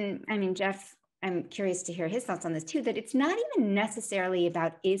 and I mean, Jeff, I'm curious to hear his thoughts on this too, that it's not even necessarily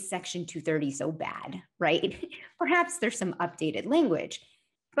about, is Section 230 so bad, right? Perhaps there's some updated language,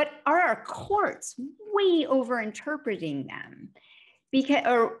 but are our courts way over interpreting them?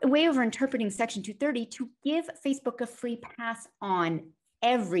 Or way over interpreting Section 230 to give Facebook a free pass on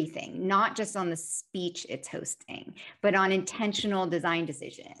everything, not just on the speech it's hosting, but on intentional design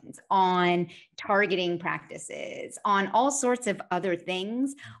decisions, on targeting practices, on all sorts of other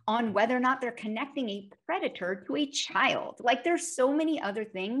things, on whether or not they're connecting a predator to a child. Like there's so many other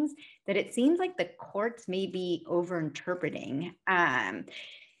things that it seems like the courts may be over-interpreting.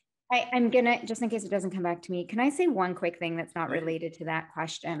 I'm gonna, just in case it doesn't come back to me, can I say one quick thing that's not related to that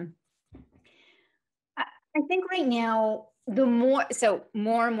question? I think right now,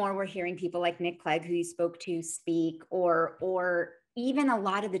 more and more we're hearing people like Nick Clegg, who you spoke to, speak, or even a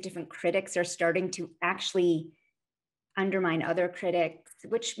lot of the different critics are starting to actually undermine other critics,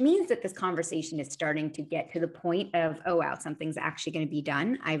 which means that this conversation is starting to get to the point of, oh, wow, something's actually going to be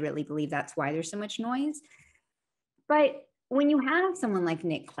done. I really believe that's why there's so much noise. But when you have someone like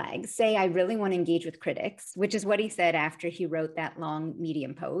Nick Clegg say, I really want to engage with critics, which is what he said after he wrote that long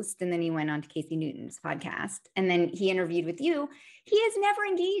Medium post, and then he went on to Casey Newton's podcast, and then he interviewed with you, he has never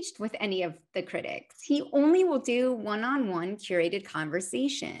engaged with any of the critics. He only will do one-on-one curated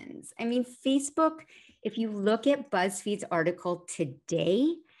conversations. I mean, Facebook, if you look at BuzzFeed's article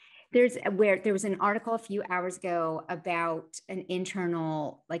today, there was an article a few hours ago about an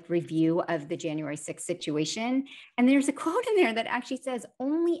internal review of the January 6th situation. And there's a quote in there that actually says,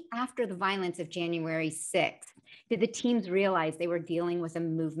 only after the violence of January 6th did the teams realize they were dealing with a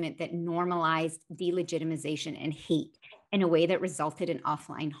movement that normalized delegitimization and hate in a way that resulted in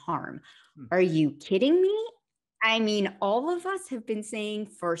offline harm. Are you kidding me? I mean, all of us have been saying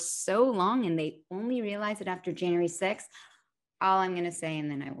for so long, and they only realized it after January 6th. All I'm going to say, and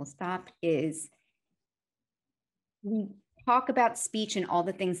then I will stop, is we talk about speech and all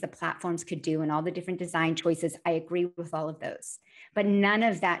the things the platforms could do and all the different design choices. I agree with all of those, but none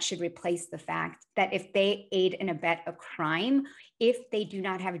of that should replace the fact that if they aid and abet a crime, if they do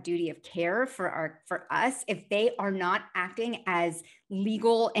not have a duty of care for us, if they are not acting as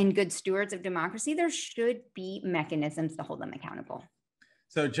legal and good stewards of democracy, there should be mechanisms to hold them accountable.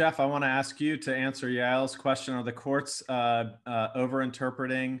 So Jeff, I want to ask you to answer Yael's question. Are the courts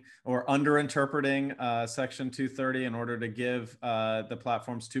over-interpreting or under-interpreting Section 230 in order to give the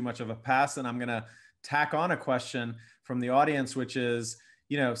platforms too much of a pass? And I'm going to tack on a question from the audience, which is,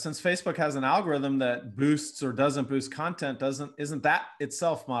 since Facebook has an algorithm that boosts or doesn't boost content, isn't that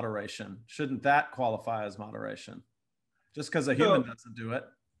itself moderation? Shouldn't that qualify as moderation? Just because a human doesn't do it?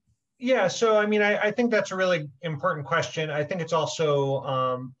 Yeah, so I mean, I think that's a really important question. I think it's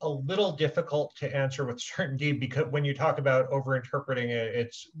also a little difficult to answer with certainty, because when you talk about over-interpreting it,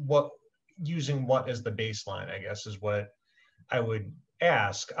 it's using what as the baseline, I guess, is what I would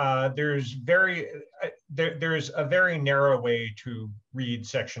ask. There's a very narrow way to read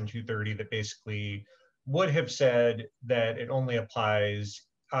Section 230 that basically would have said that it only applies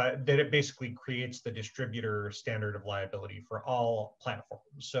that it basically creates the distributor standard of liability for all platforms.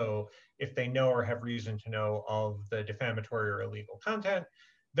 So if they know or have reason to know of the defamatory or illegal content,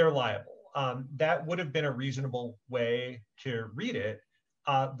 they're liable. That would have been a reasonable way to read it.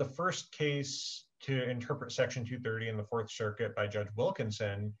 The first case to interpret Section 230 in the Fourth Circuit by Judge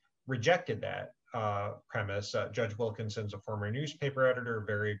Wilkinson rejected that premise. Judge Wilkinson's a former newspaper editor,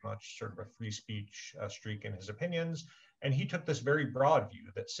 very much sort of a free speech streak in his opinions. And he took this very broad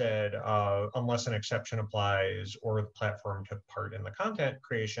view that said, unless an exception applies or the platform took part in the content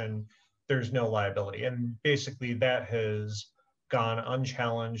creation, there's no liability. And basically that has gone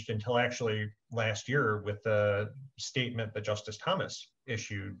unchallenged until actually last year with the statement that Justice Thomas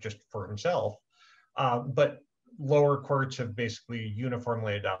issued just for himself. But lower courts have basically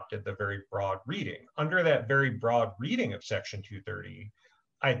uniformly adopted the very broad reading. Under that very broad reading of Section 230,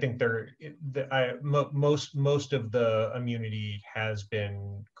 I think most of the immunity has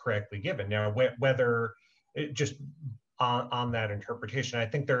been correctly given. Now, whether it just on that interpretation, I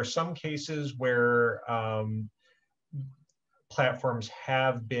think there are some cases where platforms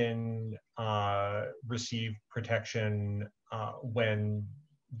have been received protection when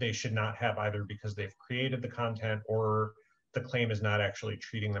they should not have, either because they've created the content or the claim is not actually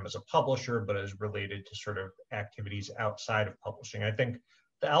treating them as a publisher, but is related to sort of activities outside of publishing. I think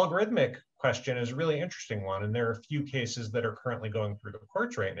the algorithmic question is a really interesting one, and there are a few cases that are currently going through the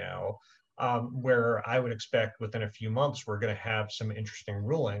courts right now where I would expect within a few months we're going to have some interesting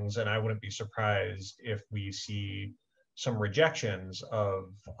rulings, and I wouldn't be surprised if we see some rejections of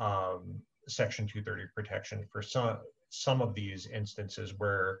Section 230 protection for some of these instances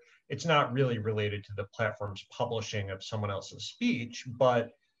where it's not really related to the platform's publishing of someone else's speech, but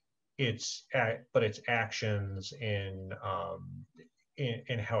its actions in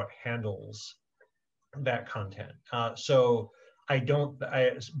how it handles that content. So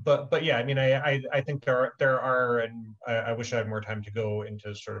but yeah, I mean, I think there are, and I wish I had more time to go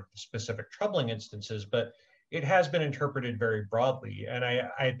into sort of specific troubling instances, but it has been interpreted very broadly. And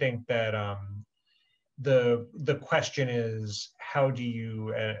I think that the question is, how do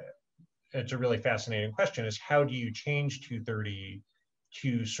you, it's a really fascinating question, is how do you change 230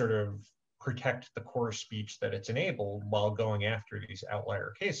 to sort of protect the core speech that it's enabled while going after these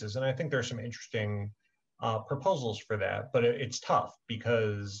outlier cases? And I think there's some interesting proposals for that, but it's tough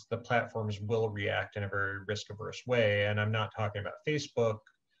because the platforms will react in a very risk-averse way. And I'm not talking about Facebook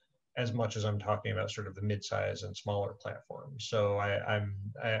as much as I'm talking about sort of the mid-size and smaller platforms. So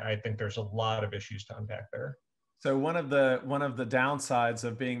I think there's a lot of issues to unpack there. So one of the downsides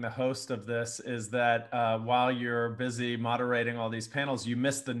of being the host of this is that while you're busy moderating all these panels, you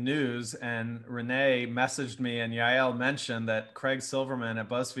miss the news. And Renee messaged me, and Yaël mentioned that Craig Silverman at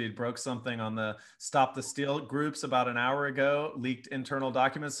BuzzFeed broke something on the Stop the Steal groups about an hour ago, leaked internal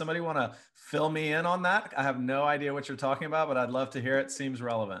documents. Somebody want to fill me in on that? I have no idea what you're talking about, but I'd love to hear it. Seems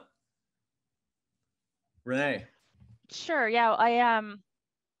relevant. Renee. Sure. Yeah.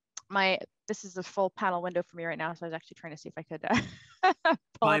 This is a full panel window for me right now, so I was actually trying to see if I could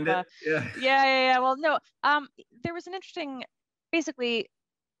Find it. Yeah. Well, no. There was an interesting, basically,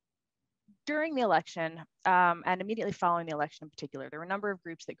 during the election and immediately following the election in particular, there were a number of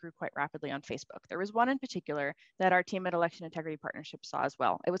groups that grew quite rapidly on Facebook. There was one in particular that our team at Election Integrity Partnership saw as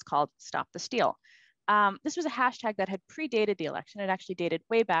well. It was called Stop the Steal. This was a hashtag that had predated the election. It actually dated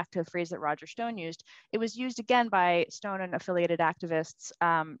way back to a phrase that Roger Stone used. It was used again by Stone and affiliated activists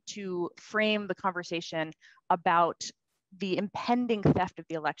to frame the conversation about the impending theft of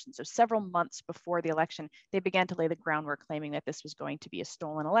the election. So several months before the election, they began to lay the groundwork claiming that this was going to be a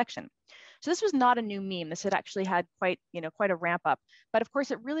stolen election. So this was not a new meme. This had actually had quite a ramp up. But of course,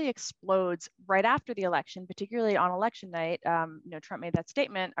 it really explodes right after the election, particularly on election night. Trump made that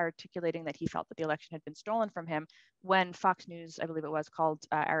statement articulating that he felt that the election had been stolen from him when Fox News, I believe it was, called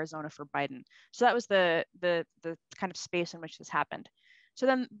Arizona for Biden. So that was the kind of space in which this happened. So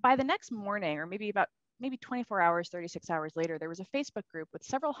then by the next morning, or maybe 24 hours, 36 hours later, there was a Facebook group with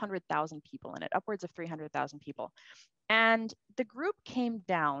several 100,000 people in it, upwards of 300,000 people. And the group came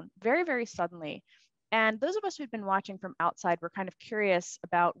down very, very suddenly. And those of us who'd been watching from outside were kind of curious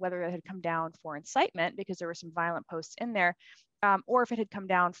about whether it had come down for incitement, because there were some violent posts in there, or if it had come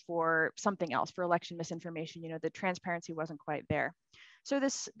down for something else, for election misinformation. The transparency wasn't quite there. So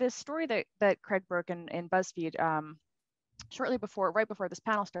this story that Craig broke in BuzzFeed right before this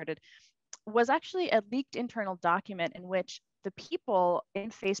panel started, was actually a leaked internal document in which the people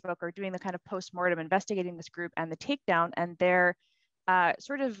in Facebook are doing the kind of post-mortem investigating this group and the takedown, and their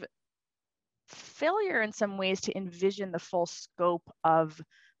sort of failure in some ways to envision the full scope of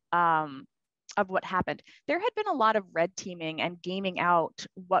what happened. There had been a lot of red teaming and gaming out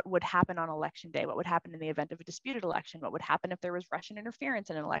what would happen on election day, what would happen in the event of a disputed election, what would happen if there was Russian interference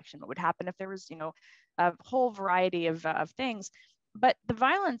in an election, what would happen if there was, a whole variety of things. But the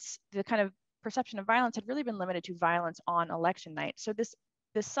violence, the kind of perception of violence, had really been limited to violence on election night. So this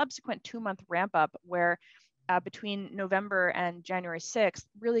subsequent 2-month ramp up, where between November and January 6th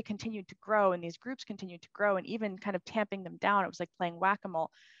really continued to grow, and these groups continued to grow, and even kind of tamping them down, it was like playing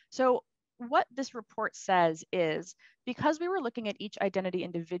whack-a-mole. So what this report says is, because we were looking at each identity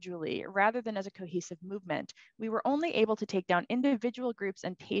individually rather than as a cohesive movement, we were only able to take down individual groups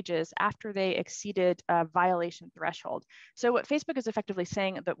and pages after they exceeded a violation threshold. So what Facebook is effectively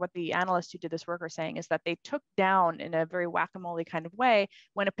saying, that what the analysts who did this work are saying, is that they took down in a very whack-a-mole kind of way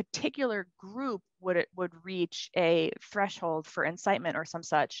when a particular group would reach a threshold for incitement or some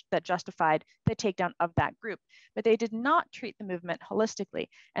such that justified the takedown of that group. But they did not treat the movement holistically,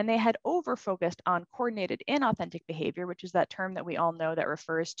 and they had over-focused on coordinated inauthentic behavior, which is that term that we all know that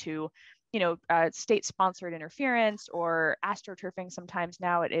refers to, state-sponsored interference or astroturfing. Sometimes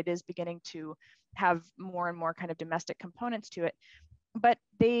now it is beginning to have more and more kind of domestic components to it. But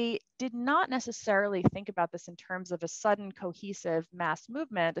they did not necessarily think about this in terms of a sudden cohesive mass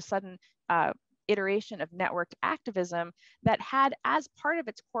movement, a sudden iteration of networked activism that had as part of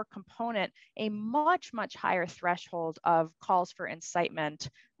its core component a much, much higher threshold of calls for incitement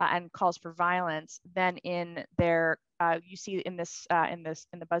and calls for violence than in their you see in the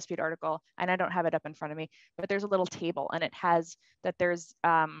BuzzFeed article, and I don't have it up in front of me, but there's a little table, and it has that there's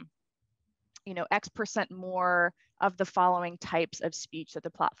X% more of the following types of speech that the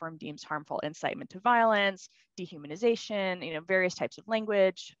platform deems harmful: incitement to violence, dehumanization, various types of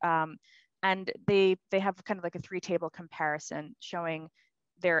language. And they have kind of like a 3-table comparison showing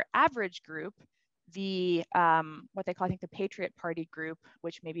their average group, the what they call, I think, the Patriot Party group,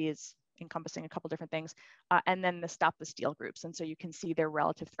 which maybe is encompassing a couple different things, and then the Stop the Steal groups. And so you can see their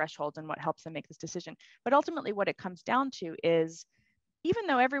relative thresholds and what helps them make this decision. But ultimately what it comes down to is, even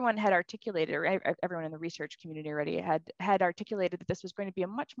though everyone had articulated, or everyone in the research community already had articulated that this was going to be a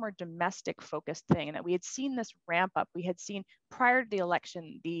much more domestic focused thing, and that we had seen this ramp up, we had seen prior to the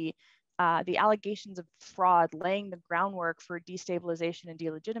election the allegations of fraud laying the groundwork for destabilization and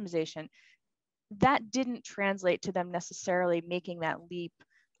delegitimization, that didn't translate to them necessarily making that leap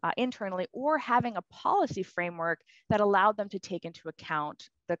internally, or having a policy framework that allowed them to take into account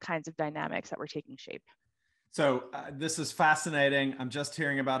the kinds of dynamics that were taking shape. So this is fascinating. I'm just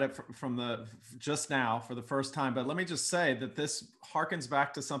hearing about it just now for the first time. But let me just say that this harkens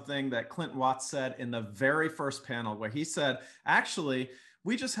back to something that Clint Watts said in the very first panel, where he said, actually,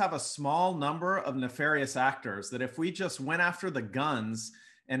 we just have a small number of nefarious actors that if we just went after the guns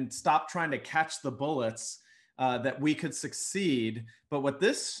and stopped trying to catch the bullets, that we could succeed. But what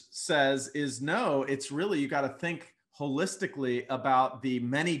this says is, no, it's really, you got to think holistically about the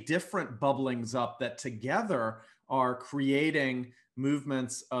many different bubblings up that together are creating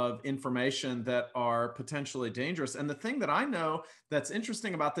movements of information that are potentially dangerous. And the thing that I know that's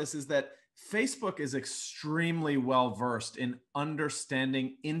interesting about this is that Facebook is extremely well versed in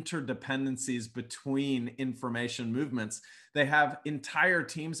understanding interdependencies between information movements. They have entire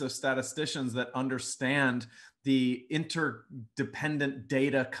teams of statisticians that understand the interdependent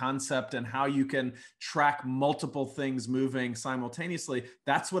data concept and how you can track multiple things moving simultaneously.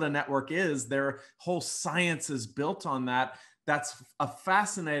 That's what a network is. Their whole science is built on that. That's a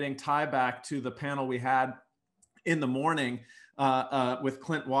fascinating tie back to the panel we had in the morning with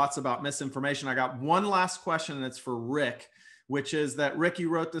Clint Watts about misinformation. I got one last question, and it's for Rick, which is that, Rick, you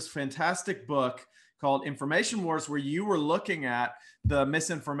wrote this fantastic book called Information Wars, where you were looking at the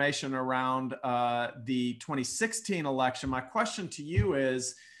misinformation around the 2016 election. My question to you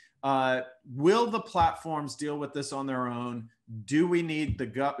is, will the platforms deal with this on their own? Do we need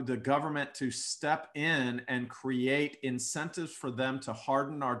the government to step in and create incentives for them to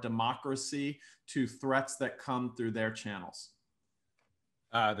harden our democracy to threats that come through their channels?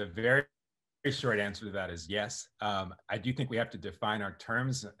 The very short answer to that is yes. I do think we have to define our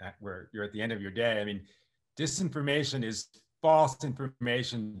terms where you're at the end of your day. I mean, disinformation is false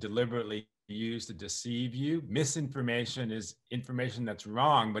information deliberately used to deceive you. Misinformation is information that's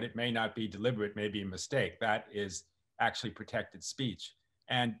wrong, but it may not be deliberate, may be a mistake. That is actually protected speech.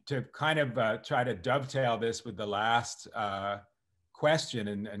 And to kind of try to dovetail this with the last question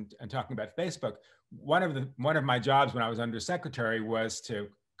and talking about Facebook, one of my jobs when I was Undersecretary was to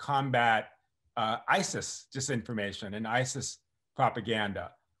combat ISIS disinformation and ISIS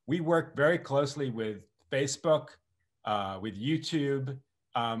propaganda. We worked very closely with Facebook, with YouTube,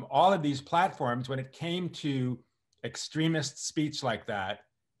 all of these platforms. When it came to extremist speech like that,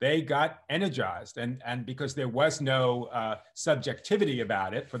 they got energized. And because there was no subjectivity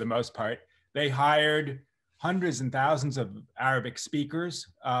about it, for the most part, they hired hundreds and thousands of Arabic speakers.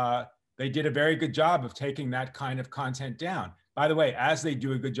 They did a very good job of taking that kind of content down. By the way, as they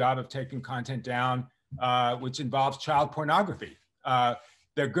do a good job of taking content down, which involves child pornography,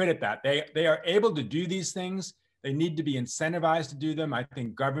 they're good at that. They are able to do these things. They need to be incentivized to do them. I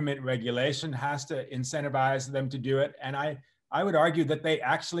think government regulation has to incentivize them to do it. And I would argue that they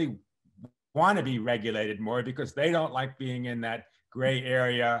actually want to be regulated more because they don't like being in that gray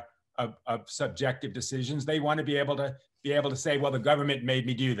area of subjective decisions. They want to be able to say, well, the government made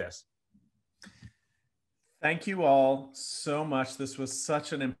me do this. Thank you all so much. This was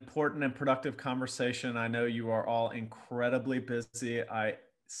such an important and productive conversation. I know you are all incredibly busy. I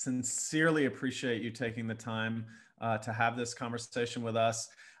sincerely appreciate you taking the time to have this conversation with us.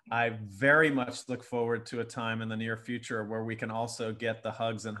 I very much look forward to a time in the near future where we can also get the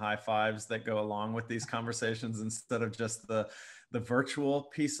hugs and high fives that go along with these conversations instead of just the virtual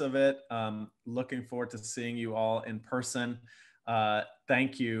piece of it. Looking forward to seeing you all in person.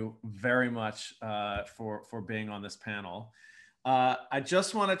 Thank you very much for being on this panel. I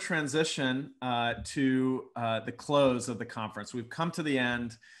just want to transition to the close of the conference. We've come to the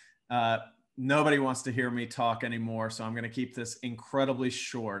end. Nobody wants to hear me talk anymore, so I'm going to keep this incredibly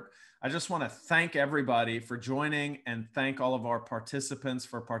short. I just want to thank everybody for joining and thank all of our participants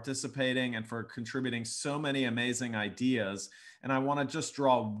for participating and for contributing so many amazing ideas. And I want to just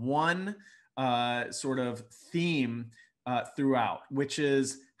draw one sort of theme throughout, which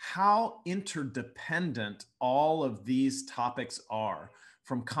is how interdependent all of these topics are,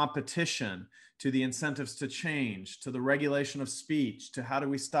 from competition to the incentives to change, to the regulation of speech, to how do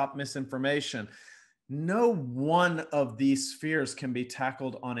we stop misinformation. No one of these spheres can be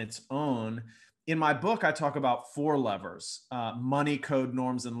tackled on its own. In my book, I talk about 4 levers: money, code,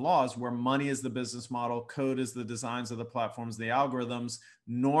 norms, and laws, where money is the business model, code is the designs of the platforms, the algorithms,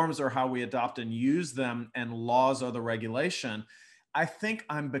 norms are how we adopt and use them, and laws are the regulation. I think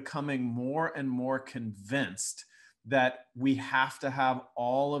I'm becoming more and more convinced that we have to have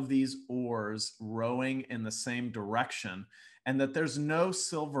all of these oars rowing in the same direction, and that there's no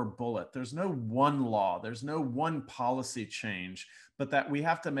silver bullet. There's no one law. There's no one policy change, but that we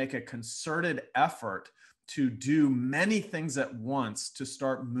have to make a concerted effort to do many things at once to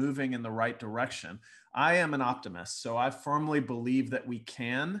start moving in the right direction. I am an optimist, so I firmly believe that we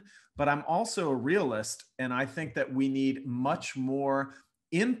can, but I'm also a realist, and I think that we need much more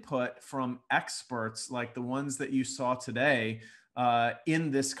input from experts like the ones that you saw today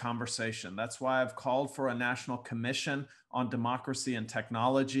in this conversation. That's why I've called for a national commission on democracy and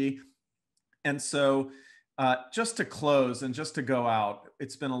technology. And so just to close and just to go out,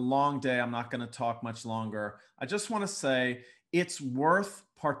 it's been a long day. I'm not going to talk much longer. I just want to say it's worth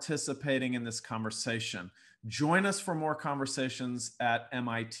participating in this conversation. Join us for more conversations at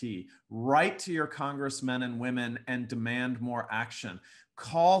MIT. Write to your congressmen and women and demand more action.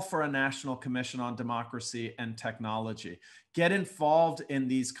 Call for a national commission on democracy and technology. Get involved in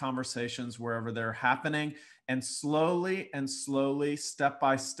these conversations wherever they're happening, and slowly, step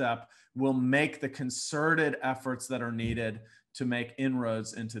by step, we'll make the concerted efforts that are needed to make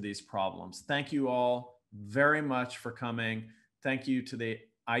inroads into these problems. Thank you all very much for coming. Thank you to the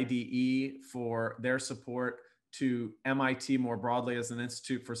IDE for their support, to MIT more broadly as an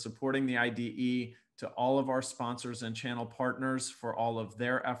institute for supporting the IDE, to all of our sponsors and channel partners for all of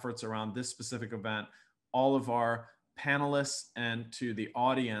their efforts around this specific event, all of our panelists, and to the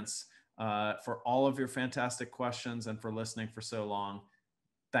audience for all of your fantastic questions and for listening for so long.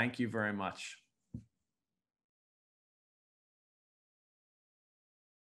 Thank you very much.